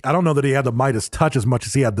don't know that he had the Midas touch as much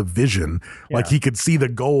as he had the vision. Like, he could see the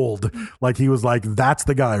gold. Like, he was like, that's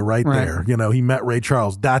the guy right there. You know, he met Ray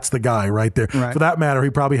Charles. That's the guy right there. For that matter,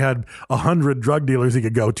 he probably had 100 drug dealers he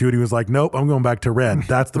could go to, and he was like, nope, I'm going back to Red.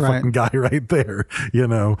 That's the fucking guy right there. You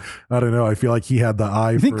know, I don't know. I feel like he had the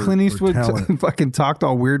eye. you think for, Clint Eastwood fucking talked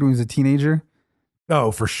all weird when he was a teenager?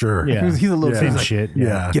 Oh, for sure. Yeah. He's a little Same like, shit.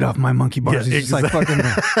 Yeah. Get off my monkey bars. Yeah, He's just like fucking.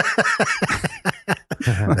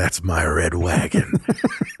 That's my red wagon.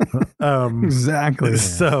 Exactly.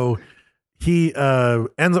 So he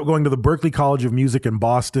ends up going to the Berklee College of Music in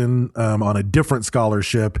Boston on a different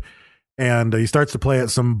scholarship, and he starts to play at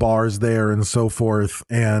some bars there and so forth.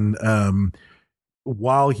 And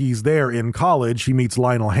while he's there in college, he meets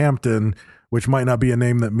Lionel Hampton, which might not be a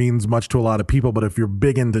name that means much to a lot of people, but if you're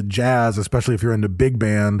big into jazz, especially if you're into big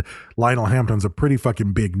band, Lionel Hampton's a pretty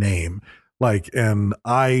fucking big name. Like, and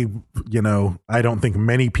I don't think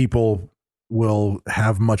many people will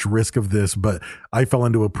have much risk of this, but I fell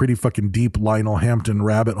into a pretty fucking deep Lionel Hampton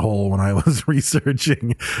rabbit hole when I was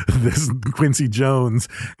researching this Quincy Jones,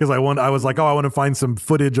 because I was like, I want to find some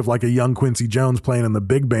footage of like a young Quincy Jones playing in the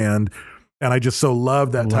big band. And I just so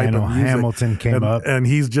love that type Lionel of music. Hamilton came up. And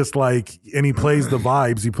he's just like, and he plays the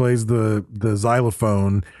vibes. He plays the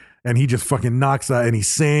xylophone, and he just fucking knocks that, and he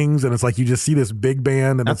sings, and it's like you just see this big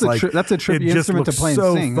band, and That's it's like that's a trippy it just instrument to looks play and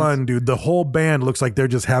so sing. fun, dude. The whole band looks like they're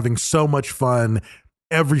just having so much fun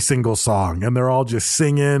every single song, and they're all just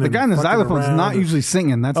singing. The guy in the xylophone's not usually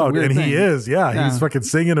singing. That's a weird and thing. he is, he's fucking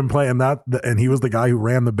singing and playing that, and he was the guy who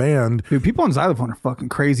ran the band. Dude, people on xylophone are fucking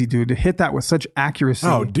crazy, dude. To hit that with such accuracy.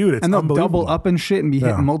 Oh, dude, it's and they'll unbelievable. double up and shit and be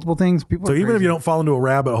hitting multiple things. People. So are even if crazy. you don't fall into a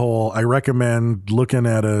rabbit hole, I recommend looking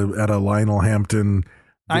at a Lionel Hampton.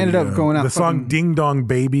 I ended up going out the song fucking- "Ding Dong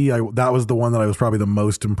Baby." That was the one that I was probably the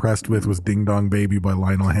most impressed with. Was "Ding Dong Baby" by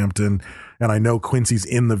Lionel Hampton, and I know Quincy's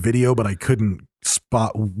in the video, but I couldn't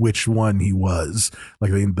spot which one he was.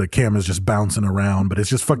 Like the camera's just bouncing around, but it's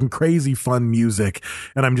just fucking crazy fun music.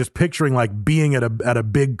 And I'm just picturing like being at a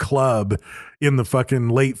big club in the fucking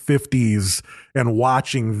late 50s and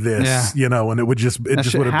watching this, and it just That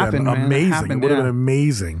shit would have happened, been man. That amazing. happened, It would have yeah. been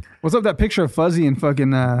amazing. What's up? That picture of Fuzzy and fucking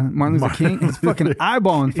Martin Luther King. It's fucking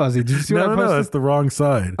eyeballing Fuzzy. Did you see what I No, posted? that's the wrong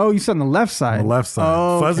side. Oh, you said on the left side. On the left side.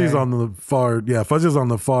 Oh, okay. Fuzzy's on the far. Yeah, Fuzzy's on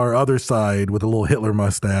the far other side with a little Hitler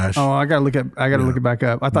mustache. Oh, I gotta look it back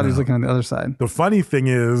up. I thought he was looking on the other side. The funny thing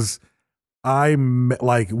is,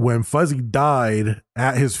 like when Fuzzy died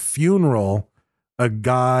at his funeral, a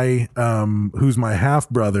guy who's my half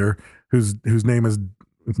brother, whose name is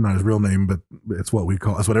it's not his real name, but it's what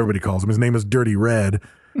that's what everybody calls him. His name is Dirty Red.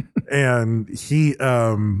 And he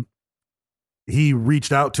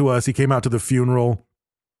reached out to us. He came out to the funeral,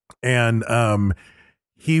 and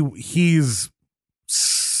he's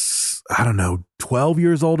I don't know, 12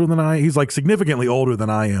 years older than he's like significantly older than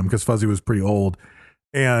I am, because Fuzzy was pretty old.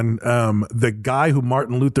 And the guy who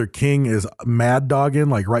Martin Luther King is mad dogging,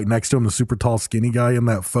 like right next to him, the super tall skinny guy in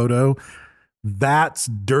that photo, that's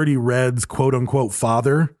Dirty Red's quote unquote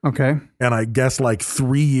father. Okay. And I guess like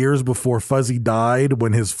 3 years before Fuzzy died,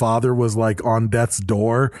 when his father was like on death's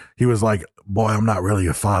door, he was like, boy, I'm not really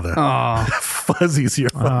your father. Oh. Fuzzy's your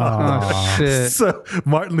father. Oh, shit. So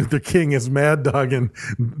Martin Luther King is mad dogging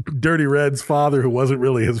Dirty Red's father, who wasn't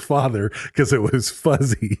really his father, because it was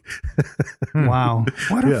Fuzzy. Wow.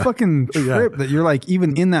 What a fucking trip that you're like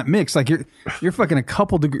even in that mix. Like you're fucking a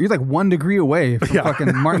couple degrees, you're like 1 degree away from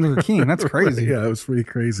fucking Martin Luther King. That's crazy. Yeah, it was pretty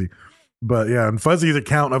crazy. But yeah, and Fuzzy's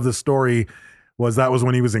account of the story was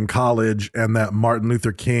when he was in college, and that Martin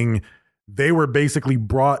Luther King, they were basically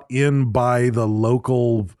brought in by the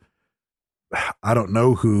local, I don't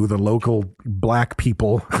know who, the local black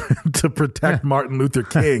people to protect Martin Luther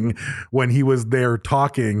King when he was there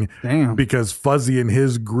talking. Damn. Because Fuzzy and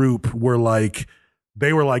his group were like,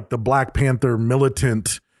 they were like the Black Panther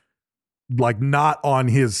militant, like not on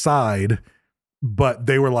his side, but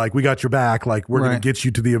they were like, we got your back. Like, we're going to get you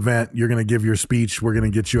to the event. You're going to give your speech. We're going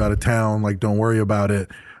to get you out of town. Like, don't worry about it.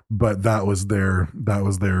 But that was their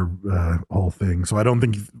whole thing. So I don't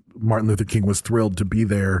think Martin Luther King was thrilled to be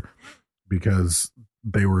there, because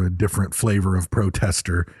they were a different flavor of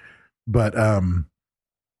protester. But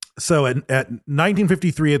so at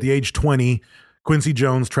 1953, at the age 20, Quincy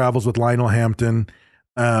Jones travels with Lionel Hampton,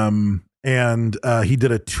 and he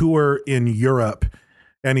did a tour in Europe.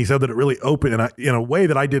 And he said that it really opened in a way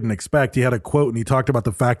that I didn't expect. He had a quote, and he talked about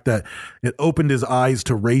the fact that it opened his eyes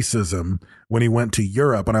to racism when he went to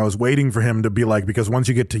Europe. And I was waiting for him to be like, because once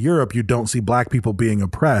you get to Europe, you don't see black people being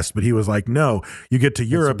oppressed. But he was like, no, you get to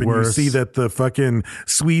Europe and you see that the fucking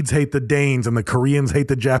Swedes hate the Danes and the Koreans hate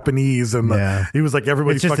the Japanese. And he was like,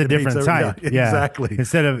 everybody it's just a different type. Yeah, exactly.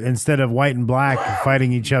 Instead of white and black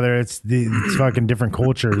fighting each other, it's fucking different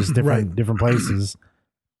cultures, different places.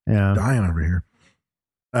 Yeah. Dying over here.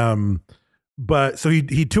 But so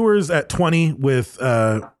he tours at 20 with,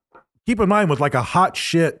 keep in mind, with like a hot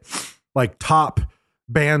shit, like top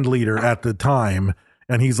band leader at the time.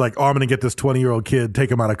 And he's like, oh, I'm going to get this 20-year-old kid, take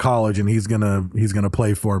him out of college, and he's going to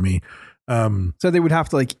play for me. So they would have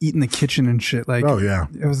to like eat in the kitchen and shit. Like, oh yeah,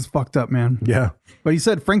 it was fucked up, man. Yeah. But he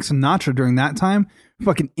said Frank Sinatra during that time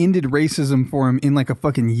fucking ended racism for him in like a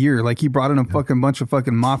fucking year. Like he brought in a fucking bunch of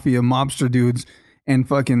fucking mobster dudes, and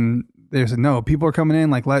fucking they said, no, people are coming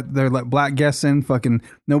in, like let black guests in, fucking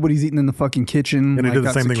nobody's eating in the fucking kitchen. And he did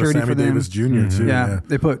the same thing with Sammy Davis Jr. too. Yeah.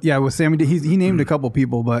 They put, with Sammy, he named a couple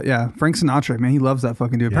people, but Frank Sinatra, man, he loves that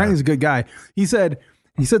fucking dude. Apparently he's a good guy. He said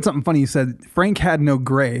something funny. He said Frank had no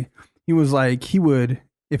gray. He was like, he would,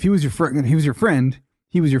 if he was your friend, he was your friend,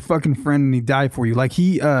 he was your fucking friend, and he died for you. Like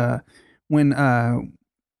he, when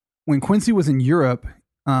Quincy was in Europe,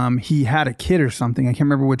 he had a kid or something. I can't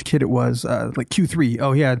remember which kid it was. Like Q3.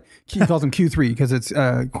 Oh, he calls him Q3 because it's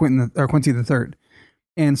Quincy the Third.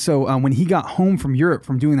 And so when he got home from Europe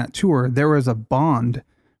from doing that tour, there was a bond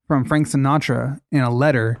from Frank Sinatra in a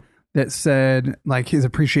letter that said like his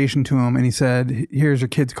appreciation to him, and he said, "Here's your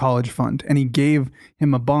kid's college fund," and he gave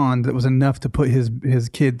him a bond that was enough to put his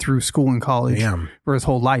kid through school and college for his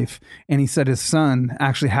whole life. And he said his son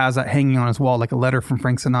actually has that hanging on his wall, like a letter from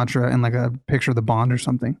Frank Sinatra and like a picture of the bond or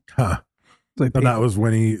something. Huh. So that was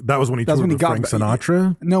when he toured with Frank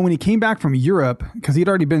Sinatra? No, when he came back from Europe, because he'd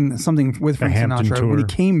already been something with Frank Sinatra. Tour. When he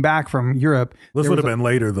came back from Europe, this would have been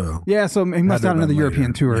later though. Yeah, so he must have had another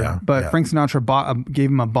European tour. Yeah, but Frank Sinatra gave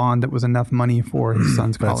him a bond that was enough money for his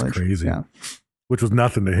son's college. That's crazy. Yeah. Which was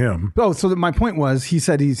nothing to him. Oh, so my point was, he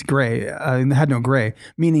said he's gray and had no gray,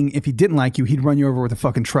 meaning if he didn't like you, he'd run you over with a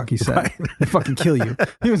fucking truck. He said, he'd fucking kill you.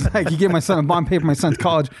 He was like, he gave my son a bond, pay for my son's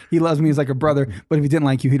college. He loves me as like a brother, but if he didn't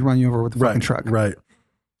like you, he'd run you over with a fucking truck. Right.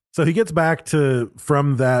 So he gets back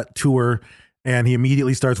from that tour, and he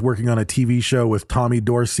immediately starts working on a TV show with Tommy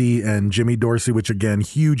Dorsey and Jimmy Dorsey, which again,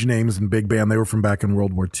 huge names in big band. They were from back in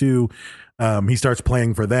World War II. He starts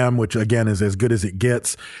playing for them, which again is as good as it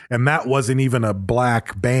gets. And that wasn't even a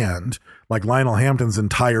black band. Like Lionel Hampton's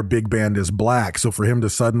entire big band is black. So for him to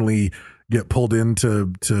suddenly get pulled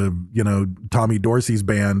into Tommy Dorsey's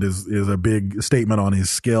band is a big statement on his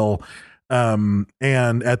skill. And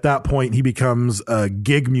at that point he becomes a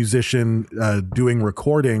gig musician, doing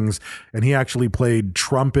recordings, and he actually played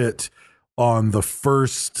trumpet on the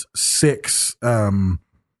first 6,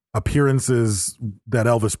 appearances that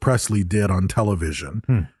Elvis Presley did on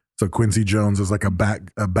television. So Quincy Jones is like a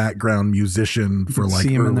background musician for like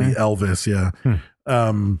see him in early there. Elvis. Yeah.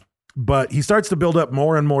 But he starts to build up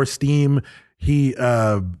more and more steam. He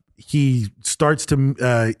starts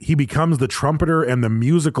to he becomes the trumpeter and the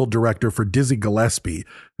musical director for Dizzy Gillespie,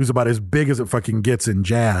 who's about as big as it fucking gets in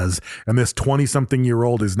jazz. And this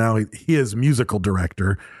 20-something-year-old is now his musical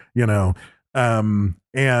director, you know. And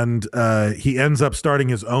he ends up starting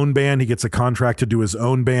his own band. He gets a contract to do his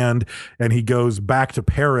own band, and he goes back to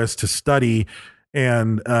Paris to study.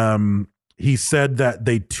 And he said that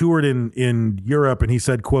they toured in Europe, and he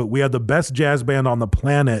said, quote, "We had the best jazz band on the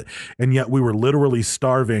planet, and yet we were literally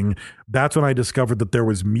starving. That's when I discovered that there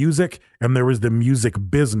was music and there was the music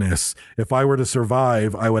business. If I were to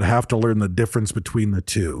survive, I would have to learn the difference between the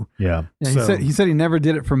two." Yeah. Yeah, he said he never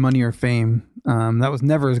did it for money or fame. That was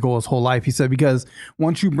never his goal his whole life. He said, because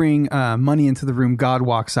once you bring money into the room, God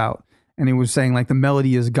walks out. And he was saying like the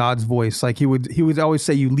melody is God's voice. Like he would always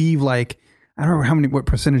say you leave like, I don't remember what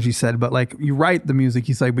percentage he said, but like you write the music,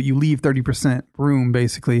 he's like, but you leave 30% room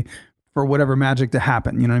basically for whatever magic to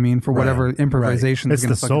happen. You know what I mean? For whatever improvisation is It's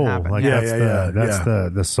going the to soul. happen. Like that's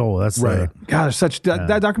the soul. That's right. God,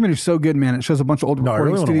 that documentary is so good, man. It shows a bunch of old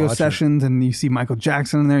recording studio sessions, and you see Michael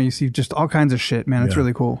Jackson in there. You see just all kinds of shit, man. It's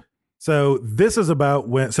really cool. So this is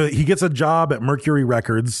about so he gets a job at Mercury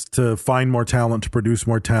Records to find more talent, to produce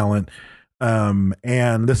more talent.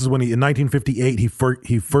 And this is when in 1958,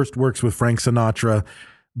 he first works with Frank Sinatra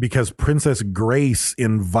because Princess Grace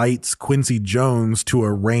invites Quincy Jones to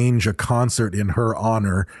arrange a concert in her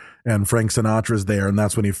honor, and Frank Sinatra's there. And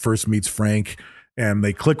that's when he first meets Frank, and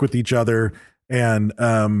they click with each other. And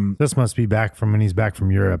this must be back from when he's back from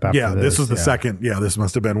Europe. After this was the second. Yeah, this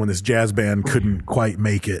must have been when this jazz band couldn't quite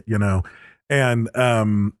make it, you know. And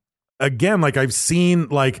again, like I've seen,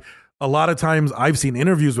 like a lot of times I've seen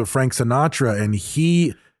interviews with Frank Sinatra, and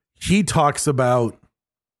he talks about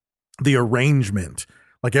the arrangement.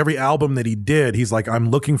 Like every album that he did, he's like,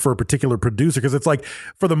 I'm looking for a particular producer, because it's like,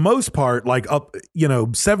 for the most part, like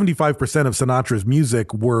 75% of Sinatra's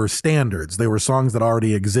music were standards. They were songs that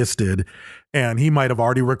already existed, and he might have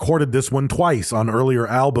already recorded this one twice on earlier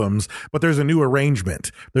albums, but there's a new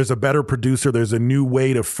arrangement. There's a better producer. There's a new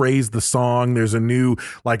way to phrase the song. There's a new,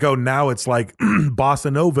 like, oh, now it's like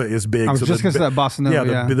bossa nova is big. I was just going to say that bossa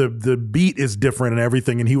nova. The beat is different and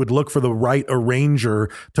everything. And he would look for the right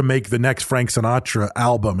arranger to make the next Frank Sinatra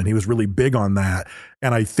album. And he was really big on that.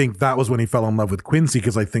 And I think that was when he fell in love with Quincy,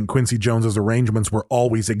 because I think Quincy Jones's arrangements were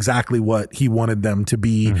always exactly what he wanted them to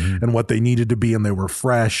be and what they needed to be. And they were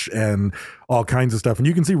fresh and all kinds of stuff. And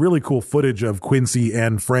you can see really cool footage of Quincy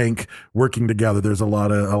and Frank working together. There's a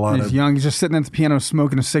lot of he's young. He's just sitting at the piano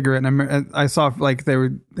smoking a cigarette. And I saw like they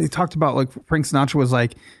talked about like Frank Sinatra was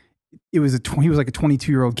like, he was like a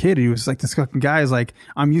 22-year-old kid. He was like, this fucking guy is like,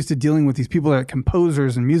 I'm used to dealing with these people that are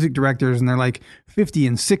composers and music directors, and they're like 50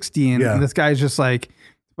 and 60, and this guy's just like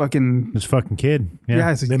fucking this fucking kid.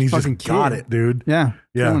 Yeah, then he's fucking just got it, dude. Yeah,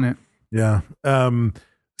 killing it. Yeah.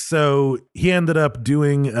 So he ended up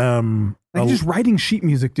doing just writing sheet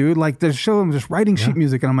music, dude. Like they show him just writing sheet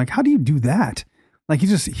music, and I'm like, how do you do that? Like he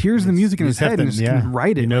just hears the music in his head and just can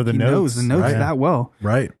write it. You know the notes. He knows the notes that well.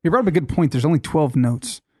 Right. He brought up a good point. There's only 12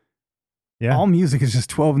 notes. Yeah. All music is just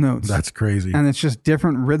 12 notes. That's crazy. And it's just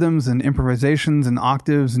different rhythms and improvisations and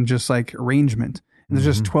octaves and just like arrangement. And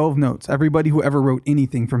there's just 12 notes. Everybody who ever wrote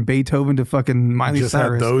anything from Beethoven to fucking Miley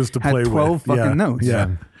Cyrus had those to play 12 with. fucking notes.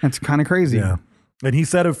 Yeah. That's kind of crazy. Yeah. And he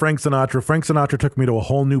said of Frank Sinatra took me to a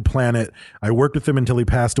whole new planet. I worked with him until he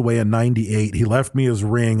passed away in 98. He left me his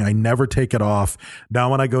ring. I never take it off.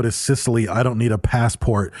 Now when I go to Sicily, I don't need a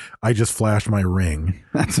passport. I just flash my ring.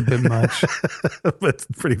 That's a bit much. That's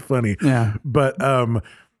pretty funny. Yeah. But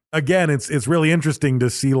again, it's really interesting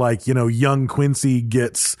to see, like, you know, young Quincy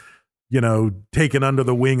gets, you know, taken under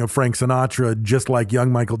the wing of Frank Sinatra, just like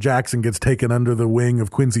young Michael Jackson gets taken under the wing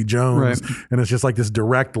of Quincy Jones. Right. And it's just like this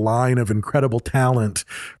direct line of incredible talent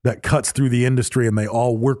that cuts through the industry, and they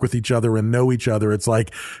all work with each other and know each other. It's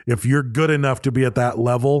like, if you're good enough to be at that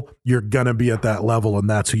level, you're going to be at that level, and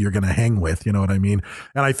that's who you're going to hang with. You know what I mean?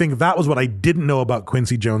 And I think that was what I didn't know about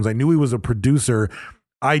Quincy Jones. I knew he was a producer.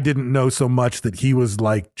 I didn't know so much that he was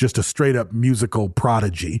like just a straight up musical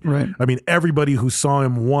prodigy. Right. I mean, everybody who saw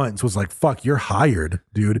him once was like, fuck, you're hired,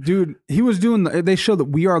 dude. Dude, he was doing, they showed that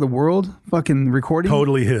We Are the World fucking recording.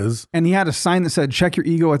 Totally his. And he had a sign that said, check your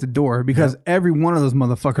ego at the door, because every one of those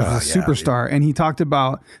motherfuckers was a superstar. And he talked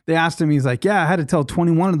about, they asked him, he's like, yeah, I had to tell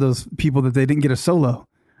 21 of those people that they didn't get a solo.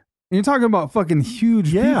 And you're talking about fucking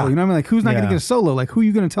huge people. You know what I mean? Like, who's not going to get a solo? Like, who are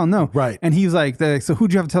you going to tell no? Right. And he's like, so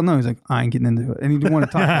who'd you have to tell no? He's like, I ain't getting into it. And he didn't want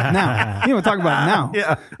to talk about it now. He didn't want to talk about it now.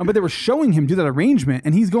 Yeah. But they were showing him do that arrangement,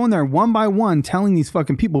 and he's going there one by one, telling these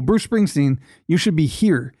fucking people, Bruce Springsteen, you should be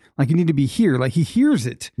here. Like, you need to be here. Like, he hears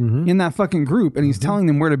it in that fucking group, and he's telling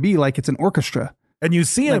them where to be like it's an orchestra. And you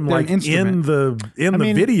see him like in the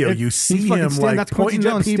video, you see him like pointing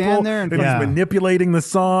at people and he's manipulating the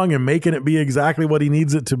song and making it be exactly what he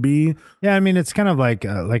needs it to be. Yeah, I mean, it's kind of like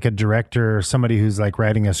a director or somebody who's like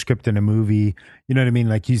writing a script in a movie. You know what I mean?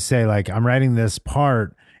 Like you say, like, I'm writing this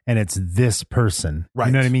part and it's this person. Right.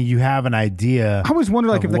 You know what I mean? You have an idea. I always wonder,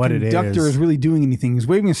 like, if the conductor is really doing anything. He's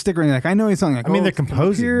waving a sticker and like, I know he's something like, I mean, they're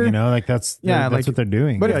composing, you know, like that's what they're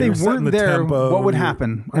doing. But if they weren't there, what would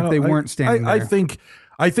happen if they weren't standing there?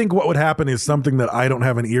 I think what would happen is something that I don't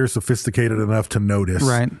have an ear sophisticated enough to notice.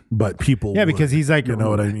 Right. But people because he's like, you know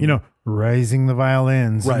what I mean? You know, raising the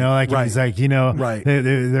violins. Right, you know, like he's like, you know,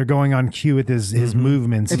 they're going on cue with his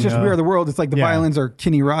movements. It's just We Are the World. It's like the violins are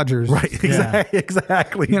Kenny Rogers. Right.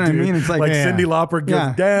 Exactly. You know what I mean? It's like Cyndi Lauper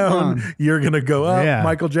goes down, you're gonna go up. Yeah.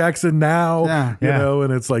 Michael Jackson now. You know,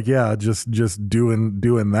 and it's like, just doing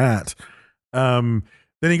that. Then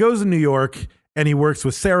he goes to New York and he works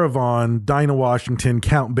with Sarah Vaughan, Dinah Washington,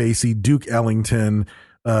 Count Basie, Duke Ellington,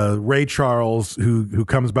 Ray Charles, who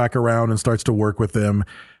comes back around and starts to work with them.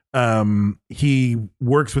 He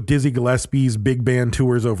works with Dizzy Gillespie's big band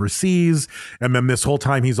tours overseas, and then this whole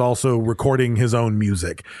time he's also recording his own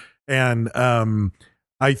music. And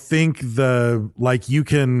I think the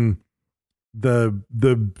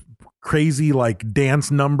crazy like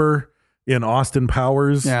dance number in Austin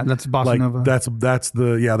Powers, that's Bossa Nova. That's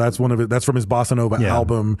one of it. That's from his Bossa Nova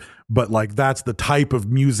album. But like that's the type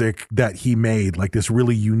of music that he made, like this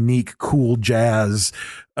really unique, cool jazz.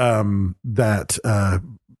 There's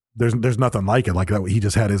nothing like it. Like that, he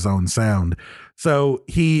just had his own sound. So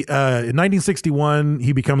he in 1961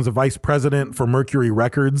 he becomes a vice president for Mercury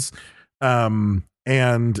Records, and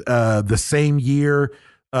the same year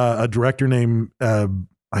a director named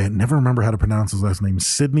I never remember how to pronounce his last name.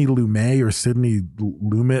 Sidney Lumet or Sidney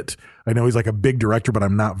Lumet. I know he's like a big director, but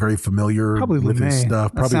I'm not very familiar with his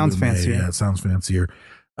stuff. That sounds fancier. Yeah, it sounds fancier.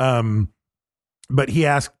 But he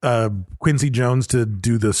asked Quincy Jones to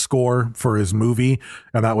do the score for his movie,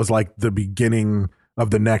 and that was like the beginning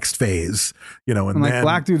of the next phase, you know. And like then,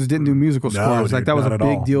 black dudes didn't do musical scores. Dude, like that was a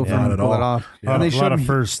big deal for him to pull it off. Yeah. And they a showed lot of him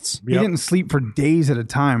firsts. He didn't sleep for days at a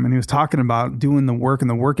time, and he was talking about doing the work and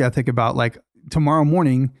the work ethic about like tomorrow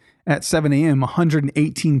morning at 7 a.m.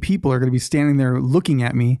 118 people are going to be standing there looking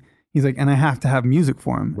at me. He's like, and I have to have music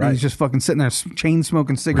for him. Right. And he's just fucking sitting there, chain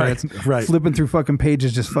smoking cigarettes, flipping through fucking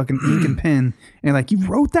pages, just fucking ink and pen. And like, you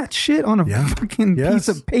wrote that shit on a fucking piece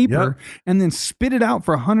of paper and then spit it out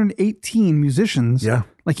for 118 musicians. Yeah.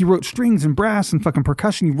 Like he wrote strings and brass and fucking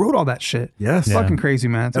percussion. He wrote all that shit. Yes. Fucking crazy,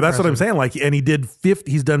 man. And that's what I'm saying. Like, and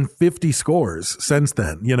he's done 50 scores since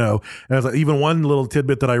then, you know. And I was like, even one little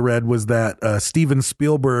tidbit that I read was that Steven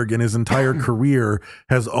Spielberg in his entire career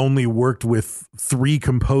has only worked with 3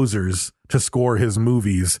 composers to score his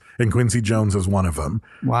movies, and Quincy Jones is one of them.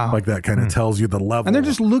 Wow. Like that kind of tells you the level. And they're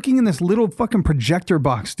just looking in this little fucking projector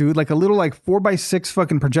box, dude. Like a little like 4x6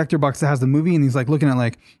 fucking projector box that has the movie, and he's like looking at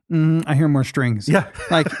like, I hear more strings. Yeah.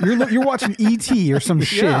 Like you're watching E.T. or some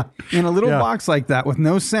shit in a little box like that with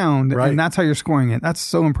no sound, and that's how you're scoring it. That's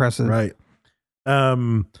so impressive. Right.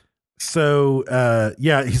 So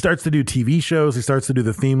he starts to do TV shows. He starts to do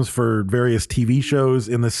the themes for various TV shows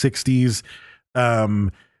in the 60s.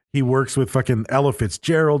 He works with fucking Ella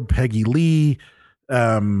Fitzgerald, Peggy Lee,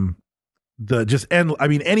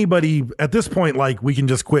 anybody at this point, like we can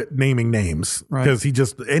just quit naming names because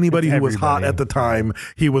anybody who was hot at the time,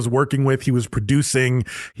 he was working with, he was producing,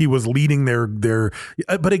 he was leading their,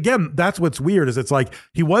 but again, that's what's weird is it's like,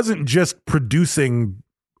 he wasn't just producing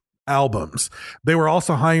albums. They were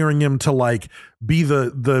also hiring him to like be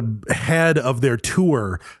the head of their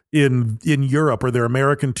tour in Europe or their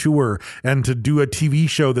American tour, and to do a TV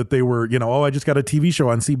show that they were, I just got a TV show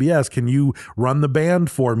on CBS. Can you run the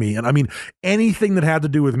band for me? And I mean, anything that had to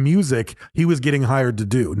do with music, he was getting hired to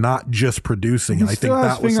do, not just producing. He and I still think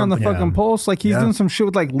has that was finger on the something- fucking pulse. Like he's doing some shit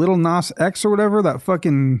with like Lil Nas X or whatever, that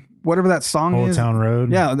fucking whatever that song Old is. Town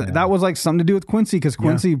Road. Yeah, that was like something to do with Quincy, because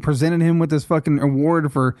Quincy presented him with this fucking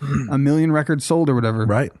award for 1 million records sold or whatever.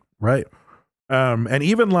 Right. And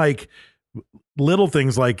even like little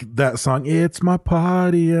things like that song, "It's My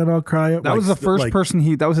Party and I'll Cry." That was the first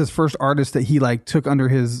person that was his first artist that he like took under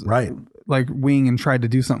his like wing and tried to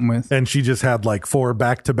do something with. And she just had like 4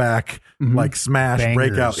 back-to-back like smash Bangers.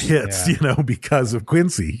 breakout hits, Yeah. because of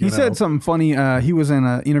Quincy. He said something funny. He was in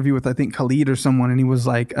an interview with I think Khalid or someone, and he was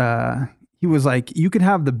like, you could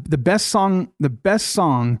have the best song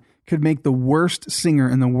could make the worst singer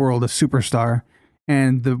in the world a superstar,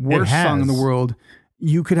 and the worst song in the world,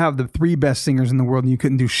 you could have the 3 best singers in the world and you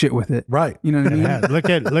couldn't do shit with it. Right. You know what I mean? Yeah, look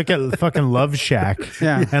at fucking Love Shack.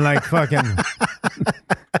 Yeah. And like fucking,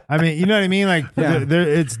 I mean, you know what I mean? Like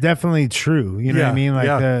it's definitely true. You know what I mean? Like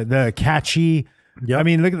the catchy, I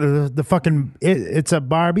mean, look at the fucking, it's a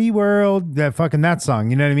Barbie world, that song.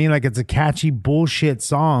 You know what I mean? Like it's a catchy bullshit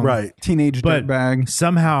song. Right. Teenage But dirtbag.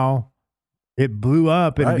 somehow it blew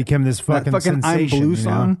up and it became this fucking fucking I'm sensation. Blue you know?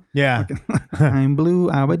 song. Yeah. I'm blue.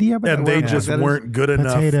 And they just weren't good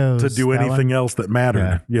enough Potatoes, to do anything Ellen. else that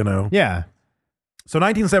mattered, Yeah. So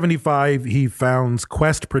 1975, he founds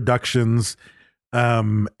Quest Productions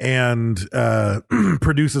and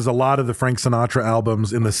produces a lot of the Frank Sinatra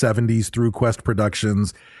albums in the 70s through Quest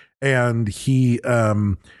Productions. And he,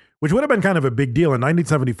 which would have been kind of a big deal in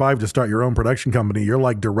 1975 to start your own production company. You're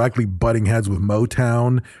like directly butting heads with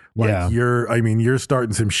Motown. Like you're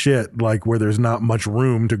starting some shit like where there's not much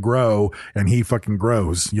room to grow, and he fucking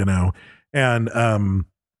grows, And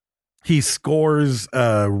he scores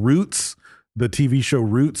Roots, the TV show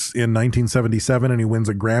Roots, in 1977, and he wins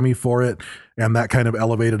a Grammy for it, and that kind of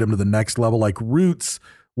elevated him to the next level. Like Roots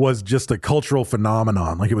was just a cultural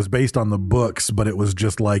phenomenon. Like it was based on the books, but it was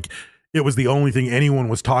just like it was the only thing anyone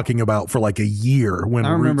was talking about for like a year when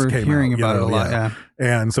I Roots remember came hearing out, about it a lot. Yeah.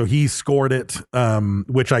 And so he scored it,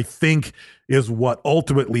 which I think is what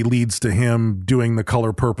ultimately leads to him doing The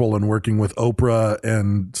Color Purple and working with Oprah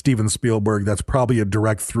and Steven Spielberg. That's probably a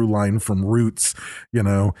direct through line from Roots, In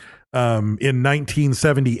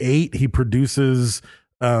 1978, he produces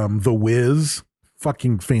The Wiz.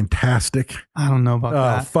 Fucking fantastic. I don't know about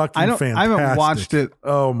that. Fucking fantastic. I haven't watched it.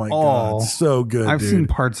 Oh my God. So good. I've dude. seen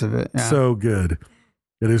parts of it. Yeah. So good.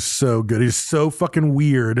 It is so good. It is so fucking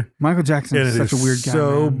weird. Michael Jackson And is it such a weird guy.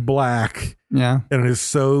 so man. black. Yeah. And it is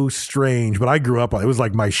so strange. But I grew up on it. It was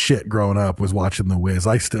like my shit growing up was watching The Wiz.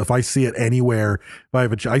 If I see it anywhere, if I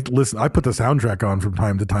have I put the soundtrack on from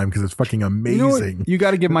time to time because it's fucking amazing. You know what you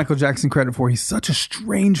got to give Michael Jackson credit for? He's such a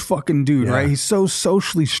strange fucking dude, right? He's so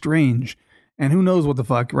socially strange. And who knows what the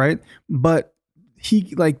fuck, right? But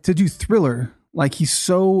he, like, to do Thriller, like, he's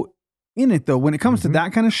so in it, though. When it comes to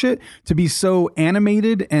that kind of shit, to be so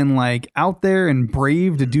animated and, like, out there and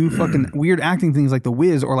brave to do fucking weird acting things like The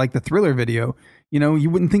Wiz or, like, the Thriller video,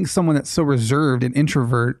 you wouldn't think someone that's so reserved and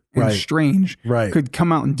introvert and strange could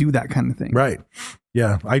come out and do that kind of thing. Right.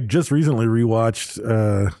 Yeah. I just recently rewatched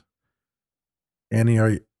Annie,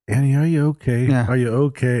 are you okay? Yeah. Are you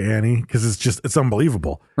okay, Annie? Because it's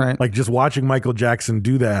unbelievable. Right. Like just watching Michael Jackson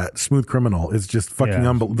do that, Smooth Criminal, is just fucking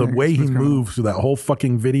unbelievable. The way he moves through that whole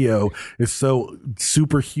fucking video is so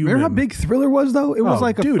superhuman. Remember how big Thriller was, though? It was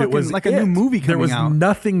like a fucking, it was like a new movie coming There was out.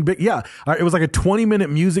 nothing big. Yeah. It was like a 20-minute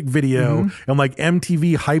music video, and like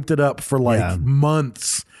MTV hyped it up for like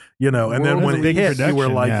months. And then when it hit, you were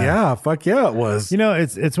like, fuck yeah, it was.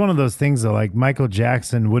 It's one of those things that like Michael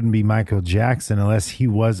Jackson wouldn't be Michael Jackson unless he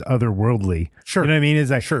was otherworldly. Sure. You know what I mean?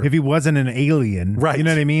 It's like if he wasn't an alien, right? You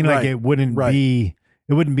know what I mean? Like it wouldn't be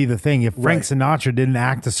the thing. If Frank Sinatra didn't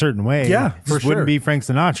act a certain way, it just wouldn't be Frank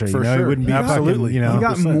Sinatra. It wouldn't be absolutely. Fucking, He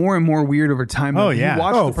got more and more weird over time. Oh Like, you yeah.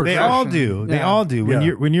 watch the They all do. progression. They all do.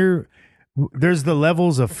 When you're there's the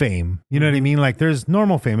levels of fame. You know what I mean? Like there's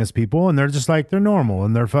normal famous people and they're just like, they're normal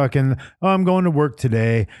and they're fucking, I'm going to work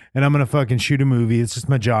today and I'm going to fucking shoot a movie. It's just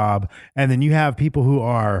my job. And then you have people who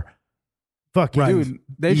are fucking Dude,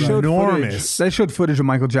 they showed enormous. footage of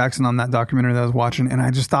Michael Jackson on that documentary that I was watching, and I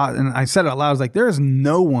just thought, and I said it out loud, I was like, there is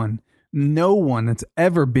no one that's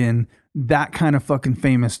ever been that kind of fucking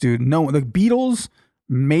famous, dude. No, the Beatles,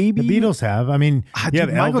 maybe. The Beatles have. I mean, Dude, you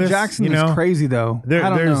have Michael Elvis, Jackson is crazy, though. I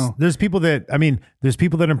don't know. There's people that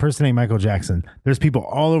impersonate Michael Jackson. There's people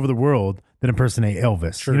all over the world that impersonate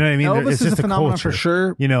Elvis. Sure. You know what I mean? Elvis It's is just a phenomenon culture. for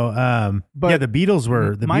sure. But the Beatles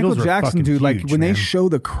were Michael Beatles were Jackson, fucking dude, like huge, when they man. show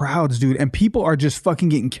the crowds, dude, and people are just fucking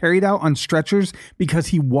getting carried out on stretchers because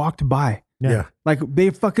he walked by. Yeah. Like they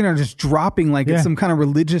fucking are just dropping like it's some kind of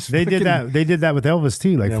religious. They did that. They did that with Elvis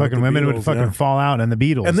too. Like Yeah, with fucking the women would Beatles, fucking yeah. fall out, and the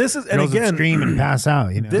Beatles. And this is- and girls would again- scream and pass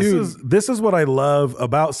out. This is what I love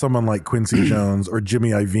about someone like Quincy Jones or Jimmy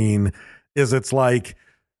Iovine is it's like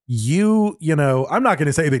I'm not going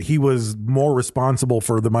to say that he was more responsible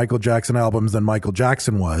for the Michael Jackson albums than Michael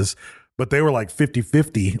Jackson was, but they were like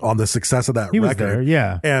 50-50 on the success of that He was record. there,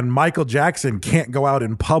 yeah. And Michael Jackson can't go out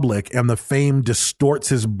in public, and the fame distorts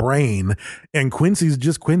his brain. And Quincy's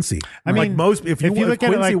just Quincy. I like mean, most, if if you look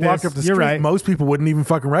at it Quincy like walked this, up the you're street, right. most people wouldn't even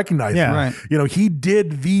fucking recognize Yeah. him. Right. You know, he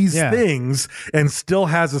did these Yeah. things and still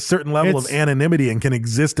has a certain level of It's- anonymity and can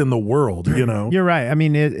exist in the world. You know, You're right. I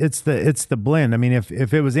mean, it's the blend. I mean,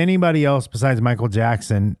 if it was anybody else besides Michael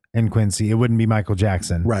Jackson and Quincy, it wouldn't be Michael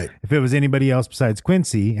Jackson. Right. If it was anybody else besides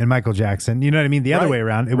Quincy and Michael Jackson, you know what I mean? The other Right. way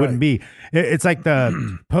around, it wouldn't be. It's like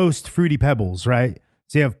the post Fruity Pebbles, right?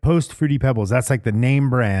 So you have post Fruity Pebbles. That's like the name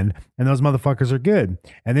brand, and those motherfuckers are good.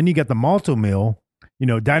 And then you get the Malto Meal,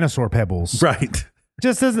 dinosaur pebbles. right?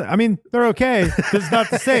 Just doesn't. I mean, they're okay. It's not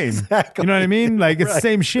the same. Exactly. You know what I mean? Like it's the Right.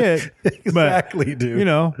 same shit. Exactly, but, dude.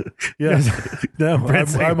 Yeah. No,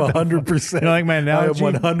 Brent's I'm like- 100%. You know, like my analogy? I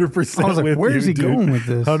am 100%. I was like, with where you, is he dude. going with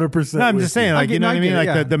this? 100%. No, I'm with just saying, you. like, you know what I mean? Like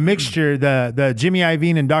yeah. the mixture, the Jimmy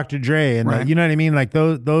Iovine and Dr. Dre, and Right. you know what I mean? Like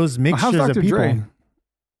those mixtures How's Dr. of people. Dre?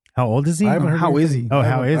 How old is he? I haven't heard How any- is he? Oh,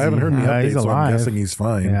 how is he? I haven't heard any Yeah, updates, he's so I'm alive. guessing he's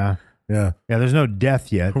fine. Yeah. Yeah. Yeah, there's no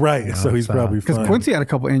death yet. Right. you know, So he's probably Because fine. Quincy had a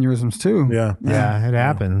couple aneurysms too. Yeah. Yeah, it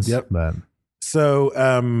happens. Yep. But So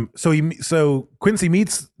Quincy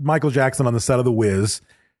meets Michael Jackson on the set of The Wiz,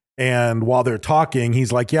 and while they're talking,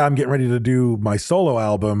 he's like, "Yeah, I'm getting ready to do my solo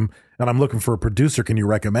album, and I'm looking for a producer. Can you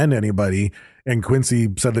recommend anybody?" And Quincy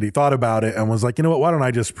said that he thought about it and was like, "You know what? Why don't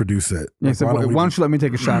I just produce it? Yeah, he said, why don't you let me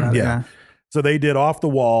take a shot at it? Yeah. So they did Off the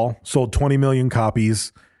Wall, sold 20 million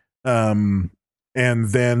copies. And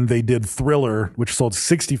then they did Thriller, which sold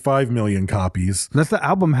 65 million copies. That's the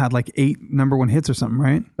album had like 8 number 1 hits or something,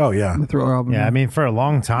 right? Oh, yeah. The Thriller album. yeah, I mean, for a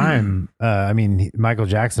long time, Michael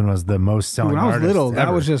Jackson was the most selling When I was artist little, that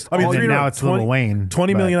ever. was just I mean, all- And you then know, now it's Lil Wayne.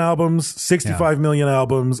 20 million but- albums, 65 million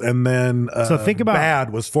albums, and then So think about-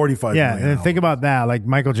 Bad was 45 Yeah, million. and think about that. Like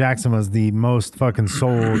Michael Jackson was the most fucking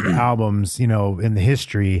sold albums, in the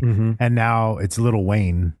history, and now it's Lil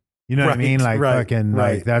Wayne. You know what I Right, mean? Like right, fucking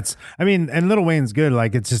right. like that's. I mean, and Lil Wayne's good.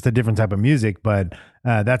 Like it's just a different type of music, but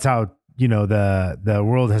that's how the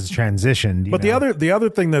world has transitioned. you But know? the other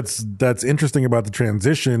thing that's interesting about the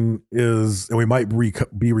transition is, and we might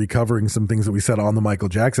be recovering some things that we said on the Michael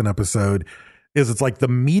Jackson episode, is it's like the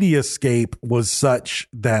mediascape was such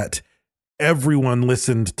that everyone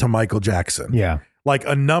listened to Michael Jackson. yeah. Like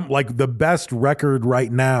like the best record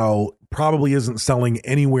right now probably isn't selling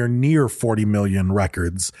anywhere near 40 million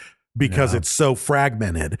records because it's so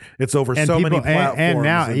fragmented. It's over And so many people- platforms.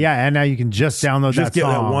 and now you can just download just that get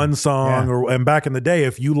song. that one song, Yeah. and back in the day,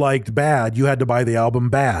 if you liked Bad, you had to buy the album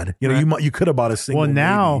Bad. You could have bought a single. Well,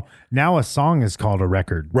 now a song is called a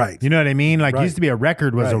record. Right. You know what I mean? Like Right. it used to be a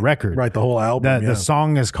record was a Right. record. Right, the whole album, yeah. The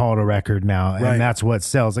song is called a record now, and Right. that's what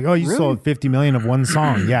sells. Like, oh, you sold 50 million of one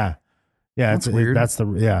song. Yeah. Yeah. That's weird.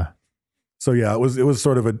 Yeah. So yeah, it was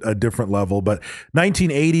sort of a different level. But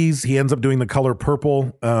 1980s, he ends up doing The Color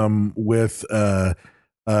Purple with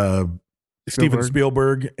Steven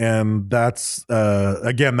Spielberg, and that's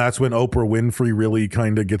again, that's when Oprah Winfrey really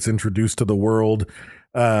kind of gets introduced to the world,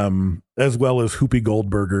 as well as Whoopi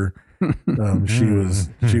Goldberger.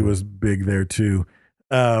 She was big there too.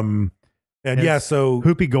 And yeah, so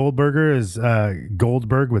Whoopi Goldberger is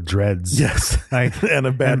Goldberg with dreads. yes, Like and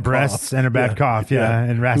a bad and breasts cough. and a bad cough. Yeah.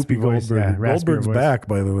 And raspy Whoopi voice. Goldberg. Yeah, raspy Goldberg's voice. back,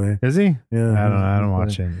 by the way. Is he? Yeah, I don't know. I don't he's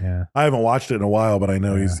watch back. it. Yeah. I haven't watched it in a while, but I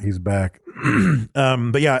know he's back.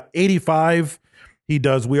 But yeah, 85, he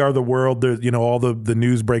does We Are the World. There's, all the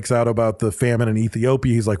news breaks out about the famine in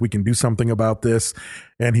Ethiopia. He's like, we can do something about this.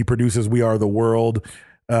 And he produces We Are the World.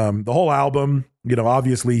 The whole album,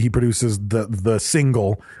 obviously he produces the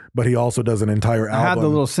single, but he also does an entire album. I had the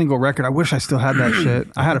little single record. I wish I still had that shit.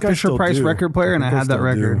 I had a think I Fisher still Price do. record player, and I think had that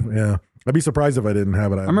still do. record. Yeah. I'd be surprised if I didn't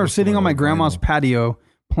have it. I remember sitting on my grandma's patio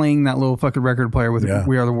playing that little fucking record player with Yeah.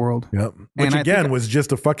 We Are the World. Yep. Which And I again think was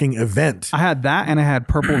just a fucking event. I had that, and I had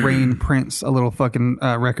Purple Rain Prince, a little fucking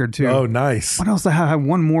record too. Oh, nice. What else did I have? I had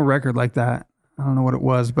one more record like that. I don't know what it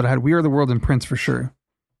was, but I had We Are the World and Prince for sure.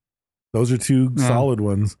 Those are two Yeah. solid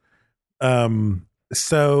ones.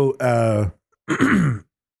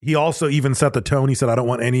 He also even set the tone. He said, I don't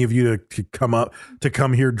want any of you to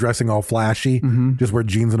come here dressing all flashy, just wear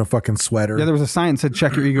jeans and a fucking sweater. Yeah, there was a sign that said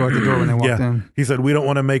 "Check your ego" at the door when they walked in. He said, we don't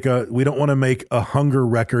want to make a hunger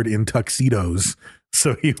record in tuxedos.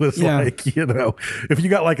 So he was like, if you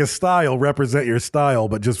got like a style, represent your style,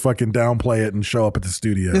 but just fucking downplay it and show up at the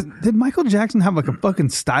studio. Did Michael Jackson have like a fucking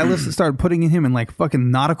stylist that started putting him in like fucking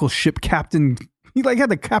nautical ship captain He like had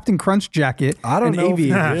the Captain Crunch jacket. I don't and know if he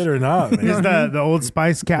aviators. did or not. Man. He's the Old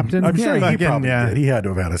Spice captain. I'm sure he Fucking, probably did. He had to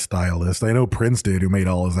have had a stylist. I know Prince did, who made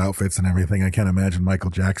all his outfits and everything. I can't imagine Michael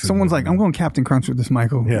Jackson. Someone's like, I'm going Captain Crunch with this,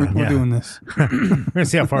 Michael. Yeah. We're doing this. We're gonna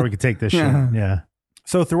see how far we can take this Yeah. shit. Yeah.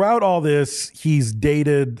 So throughout all this, he's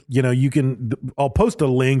dated, I'll post a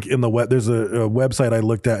link in the web. There's a website I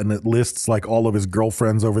looked at and it lists like all of his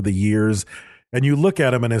girlfriends over the years. And you look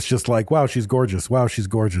at him and it's just like, wow, she's gorgeous. Wow, she's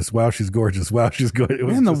gorgeous. Wow, she's gorgeous. Wow, she's gorgeous.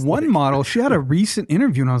 Man, the one model, she had a recent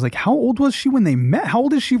interview and I was like, how old was she when they met? How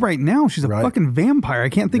old is she right now? She's a fucking vampire. I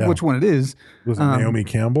can't think which one it is. Was it Naomi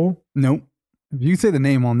Campbell? Nope. If you say the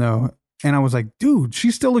name, I'll know. And I was like, dude,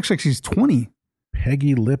 she still looks like she's 20.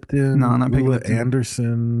 Peggy Lipton. No, not Peggy Lula Lipton.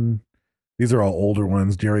 Anderson. These are all older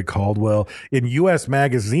ones. Jerry Caldwell. In U.S.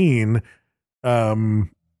 Magazine,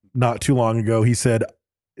 not too long ago, he said,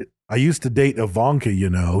 I used to date Ivanka,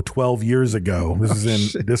 12 years ago.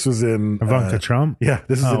 This was in Ivanka Trump? Yeah,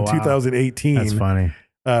 this is in wow. 2018. That's funny.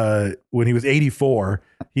 When he was 84,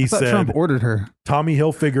 he said Trump ordered her. Tommy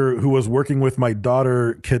Hilfiger, who was working with my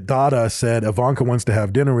daughter Kedada, said Ivanka wants to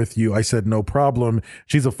have dinner with you. I said no problem.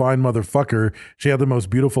 She's a fine motherfucker. She had the most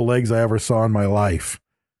beautiful legs I ever saw in my life.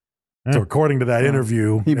 So according to that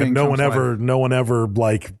interview, He and banged no Trump's one ever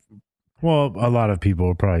like. Well, a lot of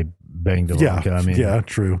people probably banged Ivanka. I mean, yeah,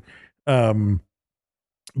 true.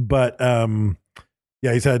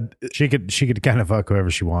 Yeah, he said she could kind of fuck whoever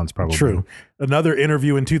she wants, probably. True. Another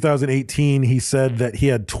interview in 2018, he said that he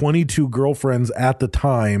had 22 girlfriends at the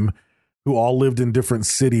time who all lived in different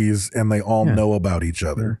cities and they all know about each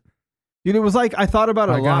other. Dude, it was like, I thought about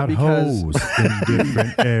it a lot because hoes in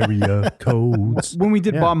different area codes. when we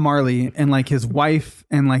did Bob Marley and like his wife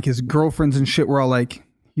and like his girlfriends and shit were all like,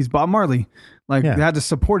 he's Bob Marley. Like they had to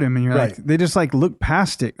support him and you're like, they just like look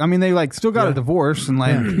past it. I mean, they like still got a divorce and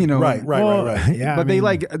like, Right. Yeah, but they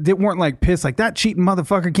they weren't like pissed like that cheating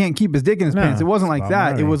motherfucker can't keep his dick in his pants. It wasn't like Bob that.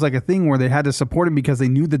 Marley. It was like a thing where they had to support him because they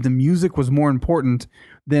knew that the music was more important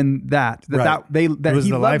than that. It was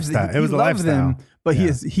he the loved, lifestyle. It he was the loved them, lifestyle. but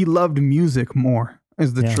he loved music more.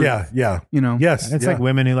 Is the truth. Yeah. Yes. It's like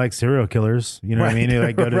women who like serial killers. You know what I mean? Who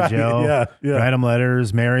like go to jail, write them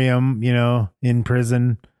letters, marry them, in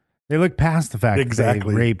prison. They look past the fact that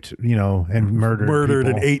they raped, and murdered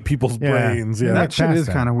and people. ate people's brains. Yeah. That shit is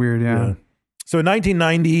kind of weird. Yeah. So in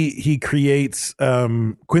 1990, he creates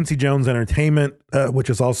Quincy Jones Entertainment, which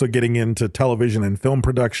is also getting into television and film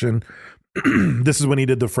production. This is when he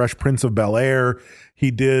did The Fresh Prince of Bel-Air. He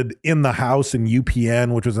did In the House and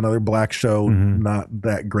UPN, which was another black show. Not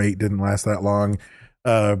that great. Didn't last that long.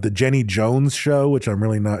 The Jenny Jones Show, which I'm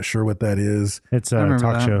really not sure what that is. It's a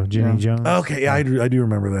talk show, Jenny Jones. Okay, yeah, I do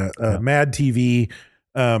remember that. Mad TV.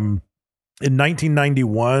 In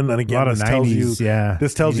 1991, and again, A lot of this tells 90s, you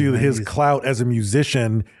this tells 80s, you his 90s. clout as a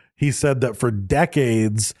musician. He said that for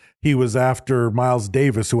decades he was after Miles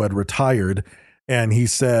Davis, who had retired, and he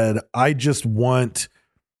said, I just want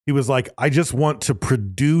to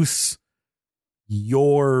produce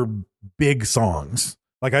your big songs.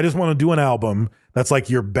 Like, I just want to do an album that's like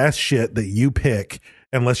your best shit that you pick,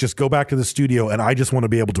 and let's just go back to the studio, and I just want to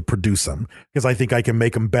be able to produce them because I think I can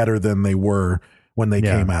make them better than they were when they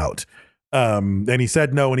came out. And he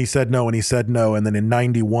said no, and he said no, and he said no. And then in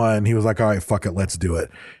 91, he was like, all right, fuck it, let's do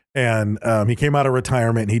it. And he came out of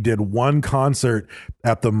retirement and he did one concert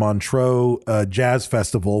at the Montreux Jazz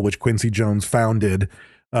Festival, which Quincy Jones founded.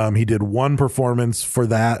 He did one performance for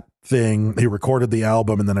that thing. He recorded the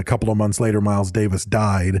album, and then a couple of months later, Miles Davis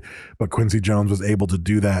died, but Quincy Jones was able to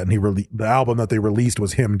do that. And the album that they released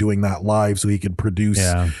was him doing that live so he could produce,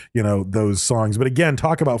 those songs. But again,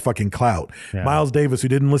 talk about fucking clout. Yeah. Miles Davis, who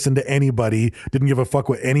didn't listen to anybody, didn't give a fuck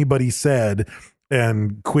what anybody said.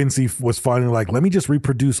 And Quincy was finally like, let me just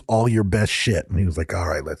reproduce all your best shit. And he was like, all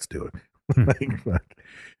right, let's do it. Like, fuck.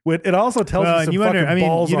 It also tells you some fucking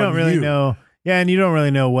balls you don't on really you. know. Yeah, and you don't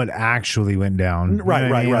really know what actually went down. You know Right,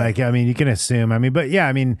 what I right, mean? right. Like, I mean, you can assume. I mean, but yeah,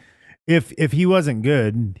 I mean, if he wasn't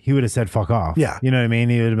good, he would have said "fuck off." Yeah. You know what I mean?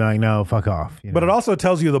 He would have been like, "No, fuck off." You But know? it also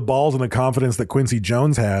tells you the balls and the confidence that Quincy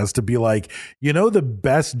Jones has to be like, the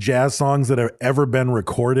best jazz songs that have ever been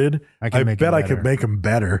recorded, I bet I could make them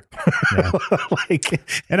better.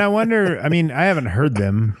 And I wonder, I mean, I haven't heard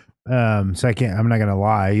them, so I'm not going to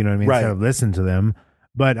lie, you know what I mean? Right. So I've listened to them.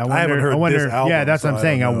 But I haven't heard wonder, this album, yeah, that's what so I'm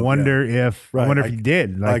saying. I I don't know. wonder if Right. he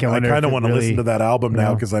did. Like, I wonder kind of if it want to really, listen to that album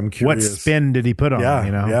now because I'm curious. What spin did he put on? Yeah,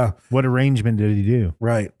 it, yeah. What arrangement did he do?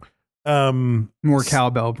 Right. More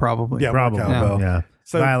cowbell, probably. Yeah, Probably. more cowbell. Yeah.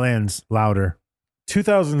 So- Violins louder.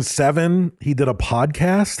 2007, he did a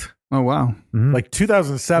podcast. Oh, wow. Mhm. Like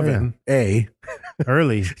 2007,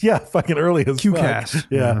 Early. yeah, fucking early as fuck. QCast.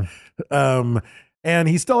 Yeah. And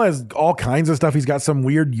he still has all kinds of stuff. He's got some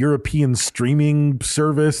weird European streaming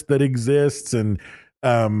service that exists, and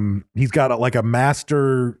he's got like a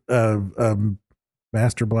master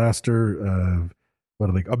blaster.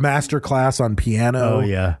 A master class on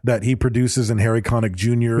piano that he produces, and Harry Connick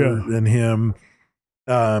Jr. and him.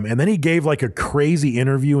 And then he gave like a crazy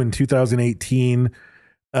interview in 2018.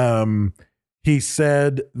 He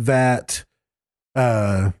said that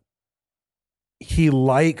he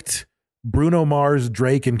liked Bruno Mars,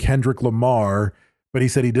 Drake, and Kendrick Lamar, but he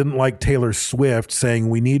said he didn't like Taylor Swift, saying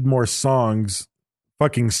we need more songs,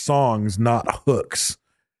 fucking songs, not hooks.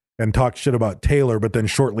 And talked shit about Taylor, but then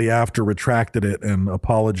shortly after retracted it and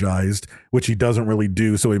apologized, which he doesn't really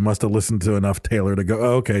do. So he must have listened to enough Taylor to go,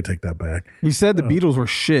 oh, okay, take that back. He said the Beatles were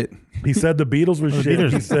shit. He said the Beatles were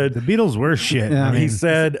shit. He said the Beatles were shit. Yeah. I mean, he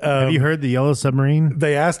said, have you heard the Yellow Submarine?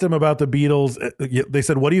 They asked him about the Beatles. They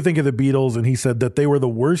said, what do you think of the Beatles? And he said that they were the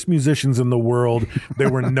worst musicians in the world. They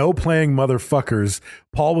were no playing motherfuckers.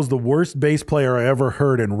 Paul was the worst bass player I ever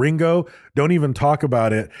heard. And Ringo, don't even talk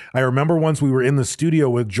about it. I remember once we were in the studio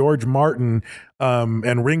with George Martin,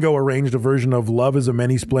 and Ringo arranged a version of Love is a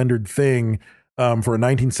Many Splendored Thing for a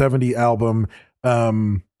 1970 album. Blah,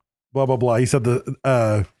 blah, blah. He said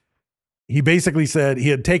he basically said he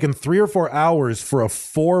had taken 3 or 4 hours for a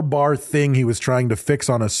 4-bar thing he was trying to fix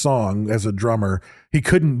on a song as a drummer. He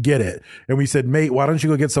couldn't get it. And we said, mate, why don't you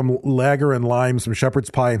go get some lager and lime, some shepherd's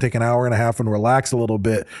pie, and take an hour and a half and relax a little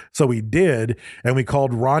bit. So we did. And we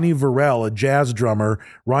called Ronnie Verrell, a jazz drummer.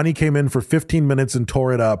 Ronnie came in for 15 minutes and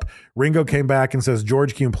tore it up. Ringo came back and says,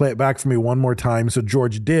 George, can you play it back for me one more time? So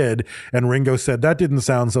George did. And Ringo said, that didn't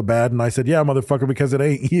sound so bad. And I said, yeah, motherfucker, because it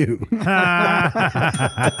ain't you.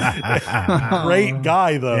 Great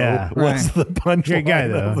guy, though. Yeah. What's the punchline Great guy,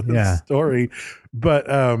 though. of the story? But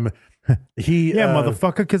he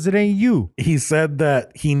motherfucker, because it ain't you. he said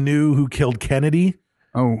that he knew who killed Kennedy.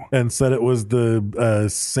 And said it was the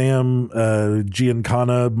Sam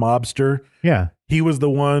Giancana mobster. Yeah. He was the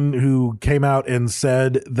one who came out and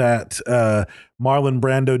said that Marlon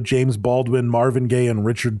Brando, James Baldwin, Marvin Gaye, and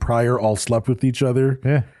Richard Pryor all slept with each other.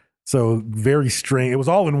 Yeah. So very strange. It was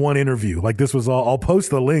all in one interview. Like this was all. I'll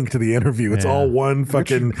post the link to the interview. It's all one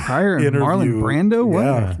fucking Richard Pryor and interview. Marlon Brando?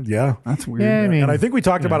 What? Yeah. That's weird. Yeah, I mean, And I think we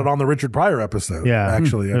talked about it on the Richard Pryor episode. Yeah.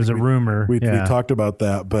 Actually, There's I a think rumor. We Yeah. talked about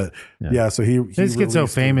that, but so he This gets so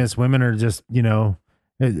released it. famous. Women are just,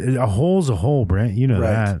 a hole's a hole, Brent. You know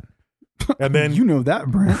Right. that. And then You know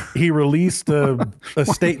that, Brent. he released a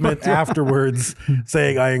statement afterwards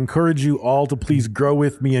saying, I encourage you all to please grow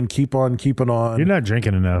with me and keep on keeping on. You're not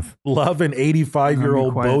drinking enough. Love an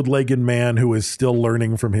 85-year-old Be quiet. bowed-legged man who is still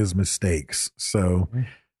learning from his mistakes. So,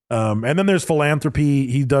 and then there's philanthropy.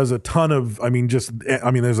 He does a ton of, there's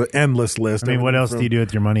an endless list. What else do you do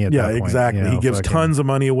with your money at that point? Exactly. He gives fucking- tons of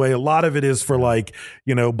money away. A lot of it is for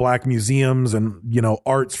black museums and,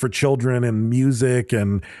 arts for children and music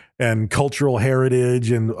and cultural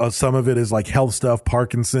heritage. And some of it is like health stuff,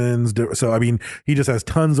 Parkinson's. So, he just has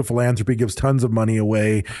tons of philanthropy, gives tons of money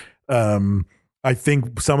away. I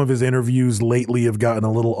think some of his interviews lately have gotten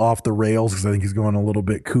a little off the rails because I think he's going a little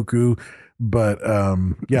bit cuckoo. But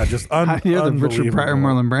just I hear the Richard Pryor,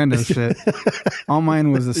 Marlon Brando shit. All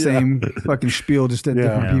mine was the same fucking spiel, just at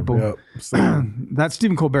different people. Yeah. So, That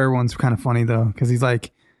Stephen Colbert one's kind of funny though, because he's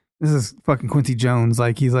like, this is fucking Quincy Jones.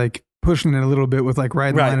 Like he's like pushing it a little bit with like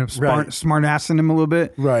riding the line of smart assing him a little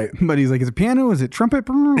bit. Right. But he's like, is it piano? Is it trumpet?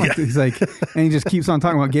 He's like, and he just keeps on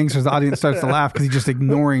talking about gangsters. The audience starts to laugh because he's just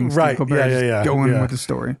ignoring Stephen Colbert, just going with the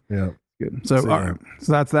story. Yeah. Good. So, all right.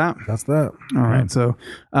 So that's that. That's that. All right. So,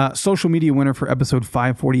 social media winner for episode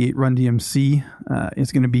 548 Run DMC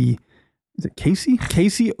is going to be, is it Casey?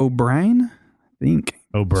 Casey O'Brien? I think.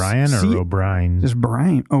 O'Brien or O'Brien? Just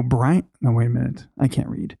Brian. O'Brien. No, wait a minute. I can't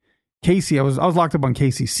read. Casey. I was locked up on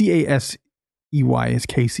Casey. Casey is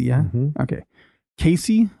Casey. Yeah. Mm-hmm. Okay.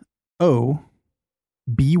 Casey O'Bryn.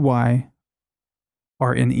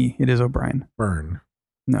 It is O'Brien. Burn.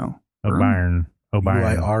 No. O'Brien.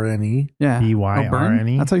 O'Brien. Byrne. Yeah.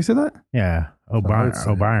 Byrne. That's how you say that? Yeah. O'Brien.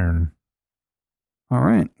 O'Brien. All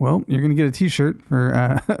right. Well, you're going to get a T-shirt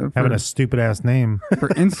for having a stupid ass name for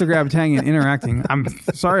Instagram tagging and interacting. I'm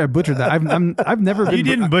sorry I butchered that. I've never been. You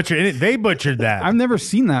didn't butcher it. They butchered that. I've never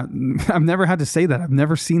seen that. I've never had to say that. I've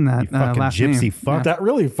never seen that You fucking last gypsy name. fuck. That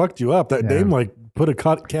really fucked you up. That name put a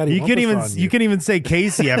caddy. You can't even say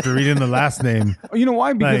Casey after reading the last name. You know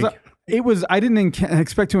why? Because Like- I didn't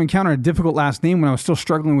expect to encounter a difficult last name when I was still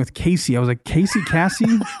struggling with Casey. I was like, Cassie?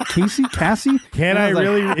 Cassie? Can I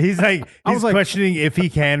really? He's questioning if he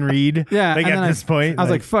can read. Yeah. Like at this point. I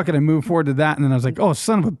was like, fuck it. I moved forward to that. And then I was like, oh,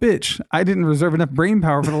 son of a bitch. I didn't reserve enough brain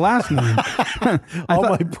power for the last name.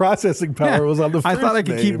 My processing power was on the first I thought I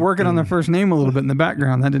could keep working on the first name a little bit in the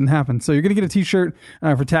background. That didn't happen. So you're going to get a t-shirt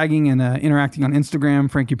for tagging and interacting on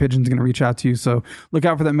Instagram. Frankie Pigeon's going to reach out to you. So look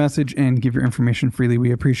out for that message and give your information freely.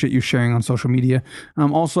 We appreciate you sharing on social media.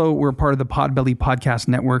 Also, we're part of the Podbelly Podcast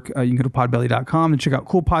Network. You can go to podbelly.com and check out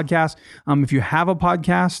cool podcasts. If you have a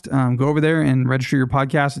podcast, go over there and register your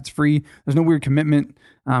podcast. It's free. There's no weird commitment.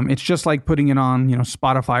 It's just like putting it on,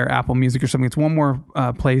 Spotify or Apple Music or something. It's one more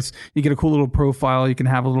place. You get a cool little profile. You can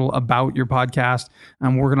have a little about your podcast.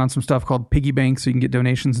 I'm working on some stuff called Piggy Bank, so you can get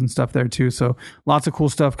donations and stuff there too. So lots of cool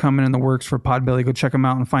stuff coming in the works for Podbelly. Go check them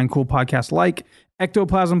out and find cool podcasts like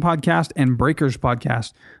Ectoplasm Podcast and Breakers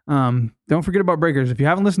Podcast. Don't forget about Breakers. If you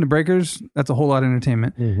haven't listened to Breakers, that's a whole lot of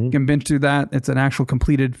entertainment. You can binge through that. It's an actual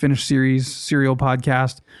completed, finished series, serial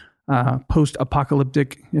podcast.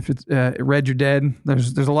 Post-apocalyptic. If it's Red, You're Dead.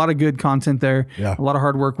 There's a lot of good content there. Yeah. A lot of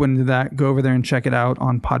hard work went into that. Go over there and check it out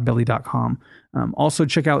on podbelly.com. Also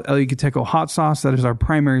check out El Yucateco Hot Sauce. That is our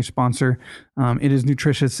primary sponsor. It is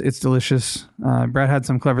nutritious. It's delicious. Brad had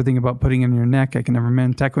some clever thing about putting it in your neck. I can never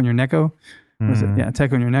remember. Tech on your necko. Was it? Yeah,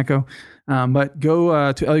 tech on your necko. But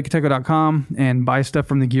go to elucateco.com and buy stuff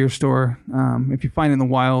from the gear store. If you find it in the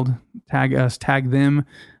wild, tag us, tag them.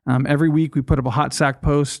 Every week we put up a hot sack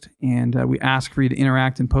post and we ask for you to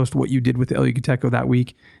interact and post what you did with El Yucateco that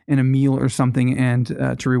week in a meal or something. And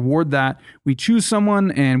to reward that, we choose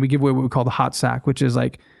someone and we give away what we call the hot sack, which is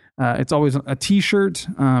like, it's always a t-shirt.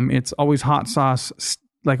 It's always hot sauce,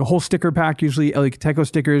 like a whole sticker pack, usually El Yucateco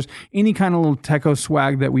stickers, any kind of little Teco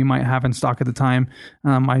swag that we might have in stock at the time.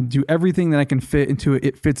 I do everything that I can fit into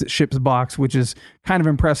It Fits It Ships box, which is kind of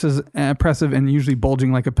impressive and usually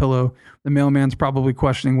bulging like a pillow. The mailman's probably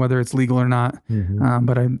questioning whether it's legal or not,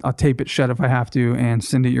 but I'll tape it shut if I have to and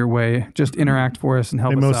send it your way. Just interact for us and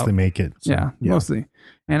help us out. They mostly make it. So, yeah, mostly.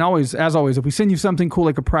 And always, as always, if we send you something cool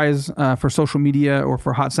like a prize for social media or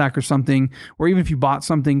for Hot Sack or something, or even if you bought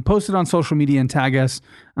something, post it on social media and tag us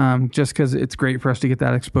just because it's great for us to get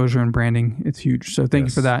that exposure and branding. It's huge. So thank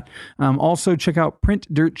you for that. Also, check out Print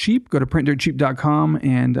Dirt Cheap. Go to printdirtcheap.com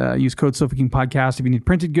and use code Sofa King Podcast if you need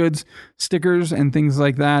printed goods, stickers, and things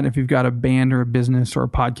like that. If you've got a band or a business or a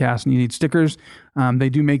podcast and you need stickers, they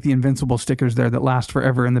do make the Invincible stickers there that last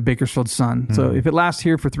forever in the Bakersfield sun. So if it lasts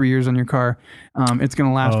here for 3 years on your car, it's going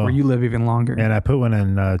to last where you live even longer. And I put one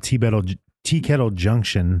in Tea Kettle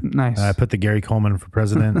Junction. Nice. I put the Gary Coleman for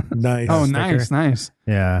president. Nice. Oh, sticker. nice.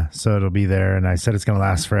 Yeah. So it'll be there. And I said it's going to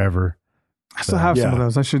last forever. I still have some of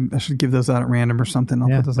those. I should give those out at random or something. I'll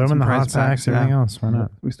put those throw them in the prize hot sacks, everything else. Why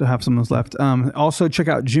not? We still have some of those left. Also, check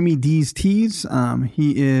out Jimmy D's Tees.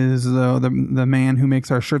 He is the man who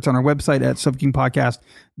makes our shirts on our website at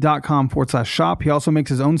sofakingpodcast.com/shop. He also makes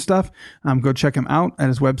his own stuff. Go check him out at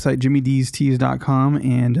his website, jimmydstees.com.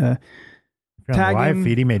 And tag live him.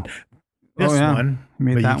 feed. He made this one,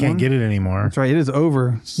 but you can't get it anymore. That's right. It is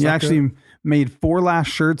over. He actually made 4 last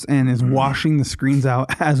shirts and is washing the screens out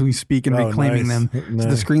as we speak and reclaiming them. So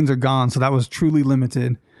the screens are gone. So that was truly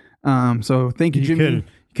limited. So thank you, Jimmy.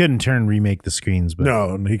 He couldn't remake the screens, but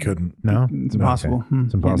No, he couldn't. no, It's impossible.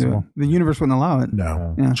 It's impossible. The universe wouldn't allow it.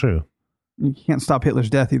 No. Yeah. True. You can't stop Hitler's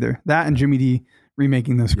death either. That and Jimmy D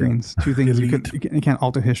remaking those screens. Two things you can't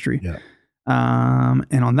alter history. Yeah.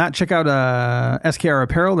 And on that, check out SKR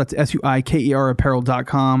Apparel. That's SUIKER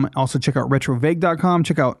apparel.com. Also check out retrovague.com.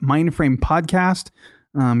 Check out Mindframe Podcast.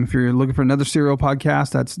 If you're looking for another serial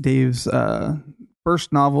podcast, that's Dave's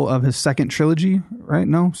first novel of his second trilogy, right?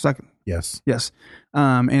 No, second. Yes.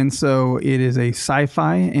 And so it is a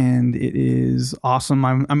sci-fi and it is awesome.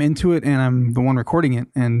 I'm into it and I'm the one recording it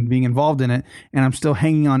and being involved in it. And I'm still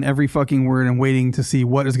hanging on every fucking word and waiting to see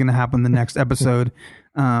what is going to happen in the next episode.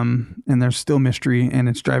 And there's still mystery and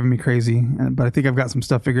it's driving me crazy, but I think I've got some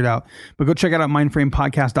stuff figured out. But go check it out,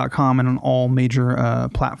 mindframepodcast.com, and on all major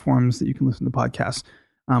platforms that you can listen to podcasts.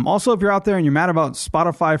 Also, if you're out there and you're mad about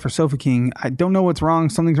Spotify for Sofa King, I don't know what's wrong.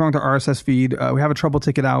 Something's wrong with our RSS feed. We have a trouble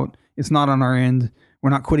ticket out. It's not on our end.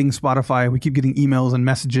 We're not quitting Spotify. We keep getting emails and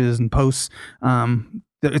messages and posts.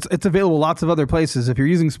 It's available lots of other places. If you're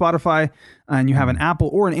using Spotify and you have an Apple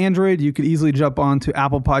or an Android, you could easily jump onto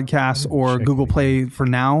Apple Podcasts or Google Play for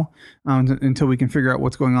now until we can figure out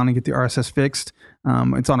what's going on and get the RSS fixed.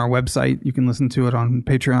 It's on our website. You can listen to it on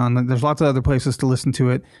Patreon. There's lots of other places to listen to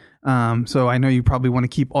it. So I know you probably want to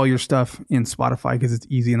keep all your stuff in Spotify because it's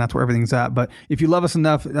easy and that's where everything's at. But if you love us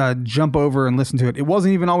enough, jump over and listen to it. It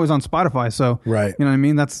wasn't even always on Spotify. So, right. You know what I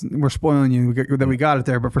mean? We're spoiling you that we got it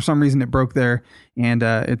there, but for some reason it broke there and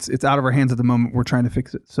it's out of our hands at the moment. We're trying to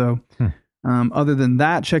fix it. So other than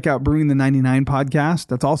that, check out Brewing the 99 podcast.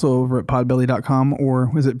 That's also over at podbelly.com,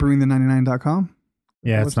 or is it brewingthe99.com?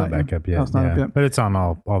 Yeah, it's not back up yet. No, it's not up yet. But it's on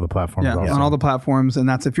all the platforms. Yeah, also. on all the platforms. And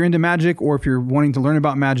that's if you're into magic or if you're wanting to learn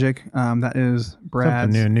about magic, that is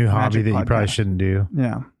Brad's Something new hobby that you podcast. probably shouldn't do.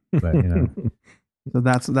 Yeah. But, you know. So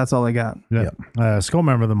that's all I got. Yeah. Skull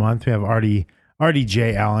member of the month, we have Artie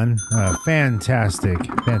J. Allen. Fantastic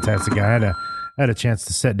guy. I had a chance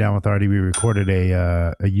to sit down with Artie. We recorded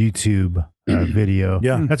a YouTube video.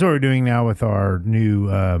 Yeah. That's what we're doing now with our new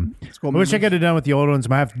I wish I could have done with the old ones.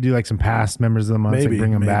 Might have to do like some past members of the month, Maybe,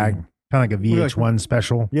 bring them maybe. back. Kind of like a VH1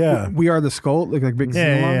 special. Yeah. We are the Skull, like big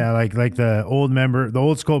sing-along? Yeah, like the old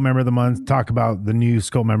Skull member of the month, talk about the new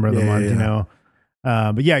Skull member of the month, you know.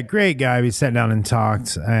 But yeah, great guy. We sat down and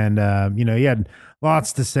talked, and you know, he had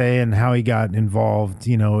lots to say and how he got involved,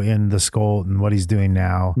 you know, in the Skull and what he's doing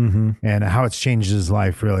now, and how it's changed his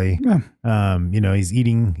life really. Yeah. You know, he's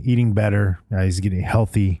eating better. He's getting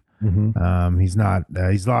healthy. He's not.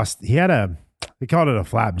 He's lost. He had they called it a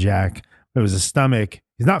flapjack. It was a stomach.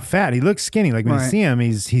 He's not fat. He looks skinny. Like when you see him,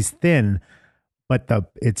 he's thin. But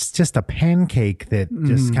it's just a pancake that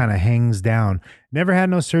just kind of hangs down. Never had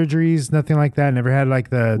no surgeries, nothing like that. Never had like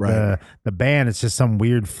the band. It's just some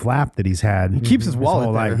weird flap that he's had. He keeps his wallet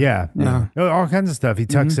whole there. life. Yeah. All kinds of stuff. He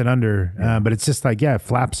tucks it under, but it's just like, it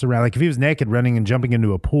flaps around. Like if he was naked running and jumping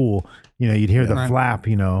into a pool, you know, you'd hear the flap,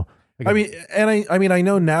 you know. Like I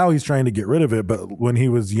know now he's trying to get rid of it, but when he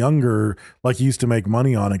was younger, like he used to make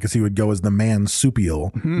money on it because he would go as the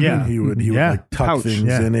marsupial. Yeah. He would like tuck Pouch.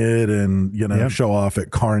 things in it and, you know, show off at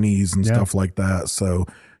carnies and stuff like that. So,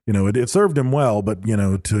 you know, it served him well, but you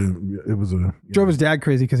know, drove his dad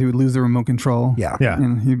crazy because he would lose the remote control. Yeah.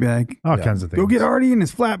 And he'd be like, all kinds of things. go get Artie and his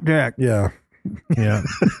flapjack. Yeah. Yeah.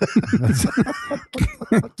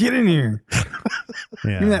 Get in here.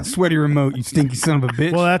 Yeah. Give me that sweaty remote, you stinky son of a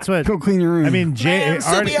bitch. Well, that's what. Go clean your room. I mean,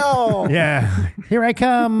 Artie, yeah, here I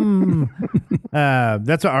come.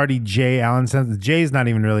 That's what Artie J. Allen says. The J is not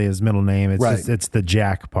even really his middle name. It's just, it's the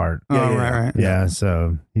Jack part. Right. Yeah,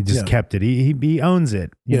 so he just kept it. He owns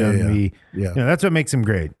it. You know, you know, that's what makes him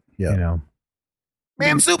great. Yeah. You know,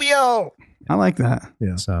 Mansupio. I like that.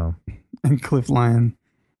 Yeah. So And Cliff Lion.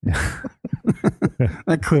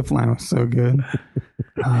 That Cliff line was so good.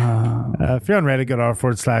 if you're on Reddit, go to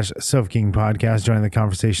r/Sofa King podcast. Join the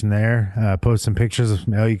conversation there. Post some pictures of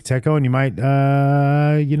El Yucateco, and you might,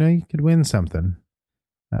 you know, you could win something.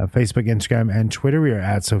 Facebook, Instagram, and Twitter. We are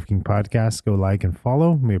at Sofa King Podcast. Go like and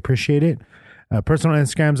follow. We appreciate it. Personal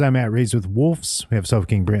Instagrams, I'm at Raised with Wolves. We have Sofa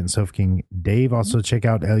King Brent and Sofa King Dave. Also check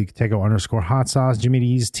out El Yucateco _hot sauce, Jimmy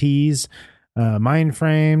D's teas, Mind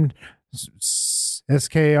Framed,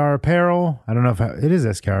 SKR Apparel. I don't know if it is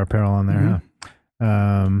SKR Apparel on there,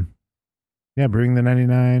 huh? Yeah, Brewing the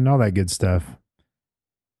 99, all that good stuff.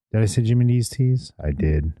 Did I say Jimmy D's teas? I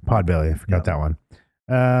did. Podbelly, I forgot that one.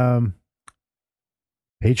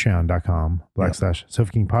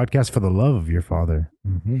 Patreon.com/Sofa King Podcast for the love of your father.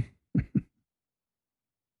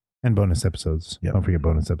 And bonus episodes. Don't forget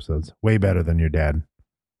bonus episodes. Way better than your dad.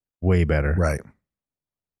 Way better. Right.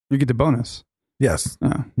 You get the bonus. Yes.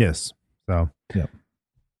 Yes. So,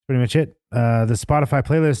 pretty much it. The Spotify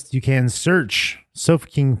playlist, you can search Sofa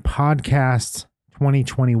King Podcast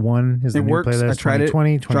 2021 is the It new works. playlist. I tried it.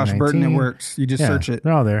 2020, Josh Burton, it works. You just search it.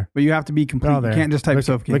 They're all there. But you have to be complete. They're all You there. can't just type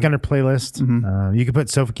Sofa King. Look under playlist. You could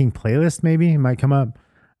put Sofa King playlist, maybe. It might come up.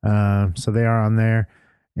 So they are on there.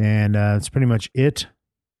 And that's pretty much it.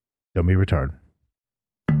 Don't be retarded.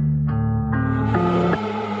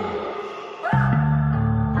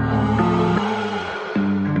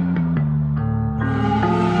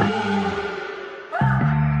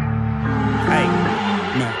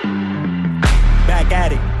 Back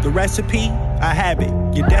at it. The recipe, I have it.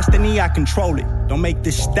 Your destiny, I control it. Don't make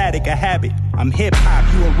this static a habit. I'm hip hop,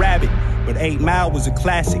 you a rabbit. But 8 Mile was a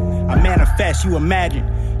classic. I manifest, you imagine.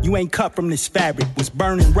 You ain't cut from this fabric. Was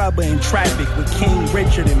burning rubber in traffic with King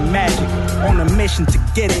Richard and Magic. On a mission to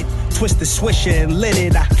get it. Twist the swisher and lit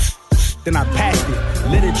it. Then I passed it.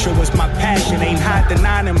 Literature was my passion. Ain't hot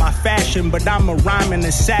denying my fashion, but I'm a rhyming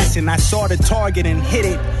assassin. I saw the target and hit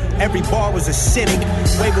it. Every bar was acidic.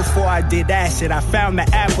 Way before I did acid, I found the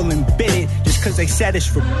apple and bit it. Just cause they said it's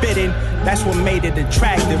forbidden, that's what made it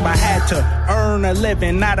attractive. I had to earn a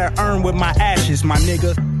living, not to earn with my ashes, my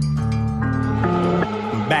nigga.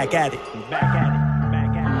 I'm back at it. I'm back at it.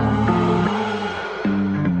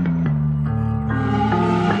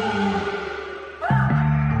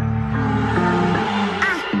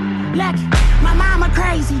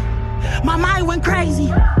 crazy. My mind went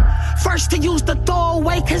crazy. First to use the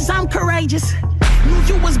throwaway, cause I'm courageous. Knew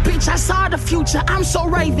you was bitch, I saw the future, I'm so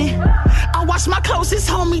raving. I watched my closest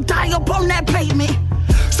homie die up on that pavement.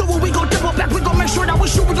 So when we go double back, we gon' make sure that we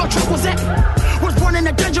shoot, we gon' truck was that. Was born in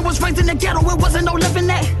the dungeon, was raised in the ghetto, it wasn't no living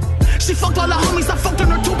that. She fucked all the homies, I fucked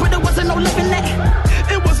on her too, but it wasn't no living that.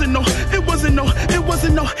 It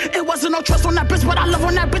wasn't no trust on that bitch, but I love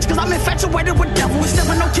on that bitch, cause I'm infatuated with devil. It's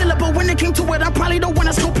never no killer, but when it came to it, I'm probably the one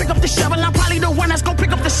that's gon' pick up the shovel. I'm probably the one that's gon'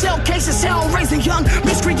 pick up the shell cases, hell raising young,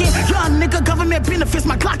 miscreant, young nigga, government benefits.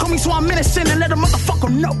 My Glock on me, so I'm innocent and let a motherfucker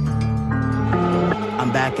know.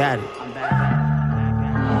 I'm back at it.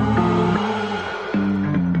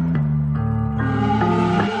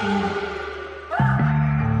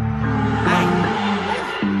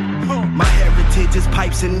 Just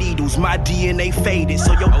pipes and needles, my DNA faded,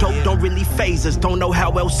 so your dope don't really phase us. Don't know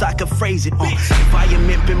how else I could phrase it.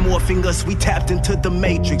 Environment been morphing us, we tapped into the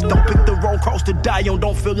matrix. Don't pick the wrong cross to die on,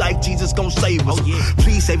 don't feel like Jesus gon' save us.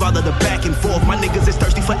 Please save all of the back and forth, my niggas is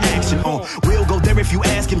thirsty for action. We'll go there if you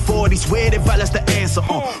asking for it, he swear that violence the answer.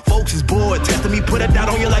 Folks is bored, testing me, put it down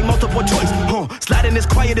on you like multiple choice. Sliding as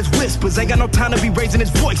quiet as whispers, ain't got no time to be raising his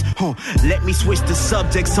voice. Let me switch the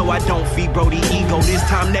subject so I don't feed Brody ego. This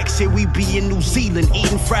time next year we be in New Zealand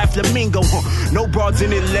eating fried flamingo. No broads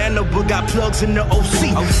in Atlanta, but got plugs in the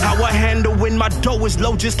OC. How I handle when my dough is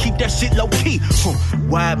low, just keep that shit low key.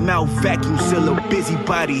 Wide mouth vacuum sealer,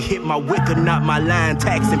 busybody, hit my wicker, not my line.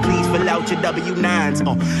 Taxing, please fill out your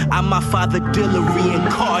W-9s. I'm my father dealer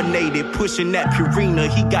reincarnated, pushing that Purina,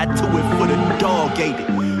 he got to it for the dog ate it.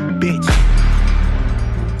 Bitch,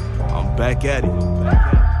 I'm back at it.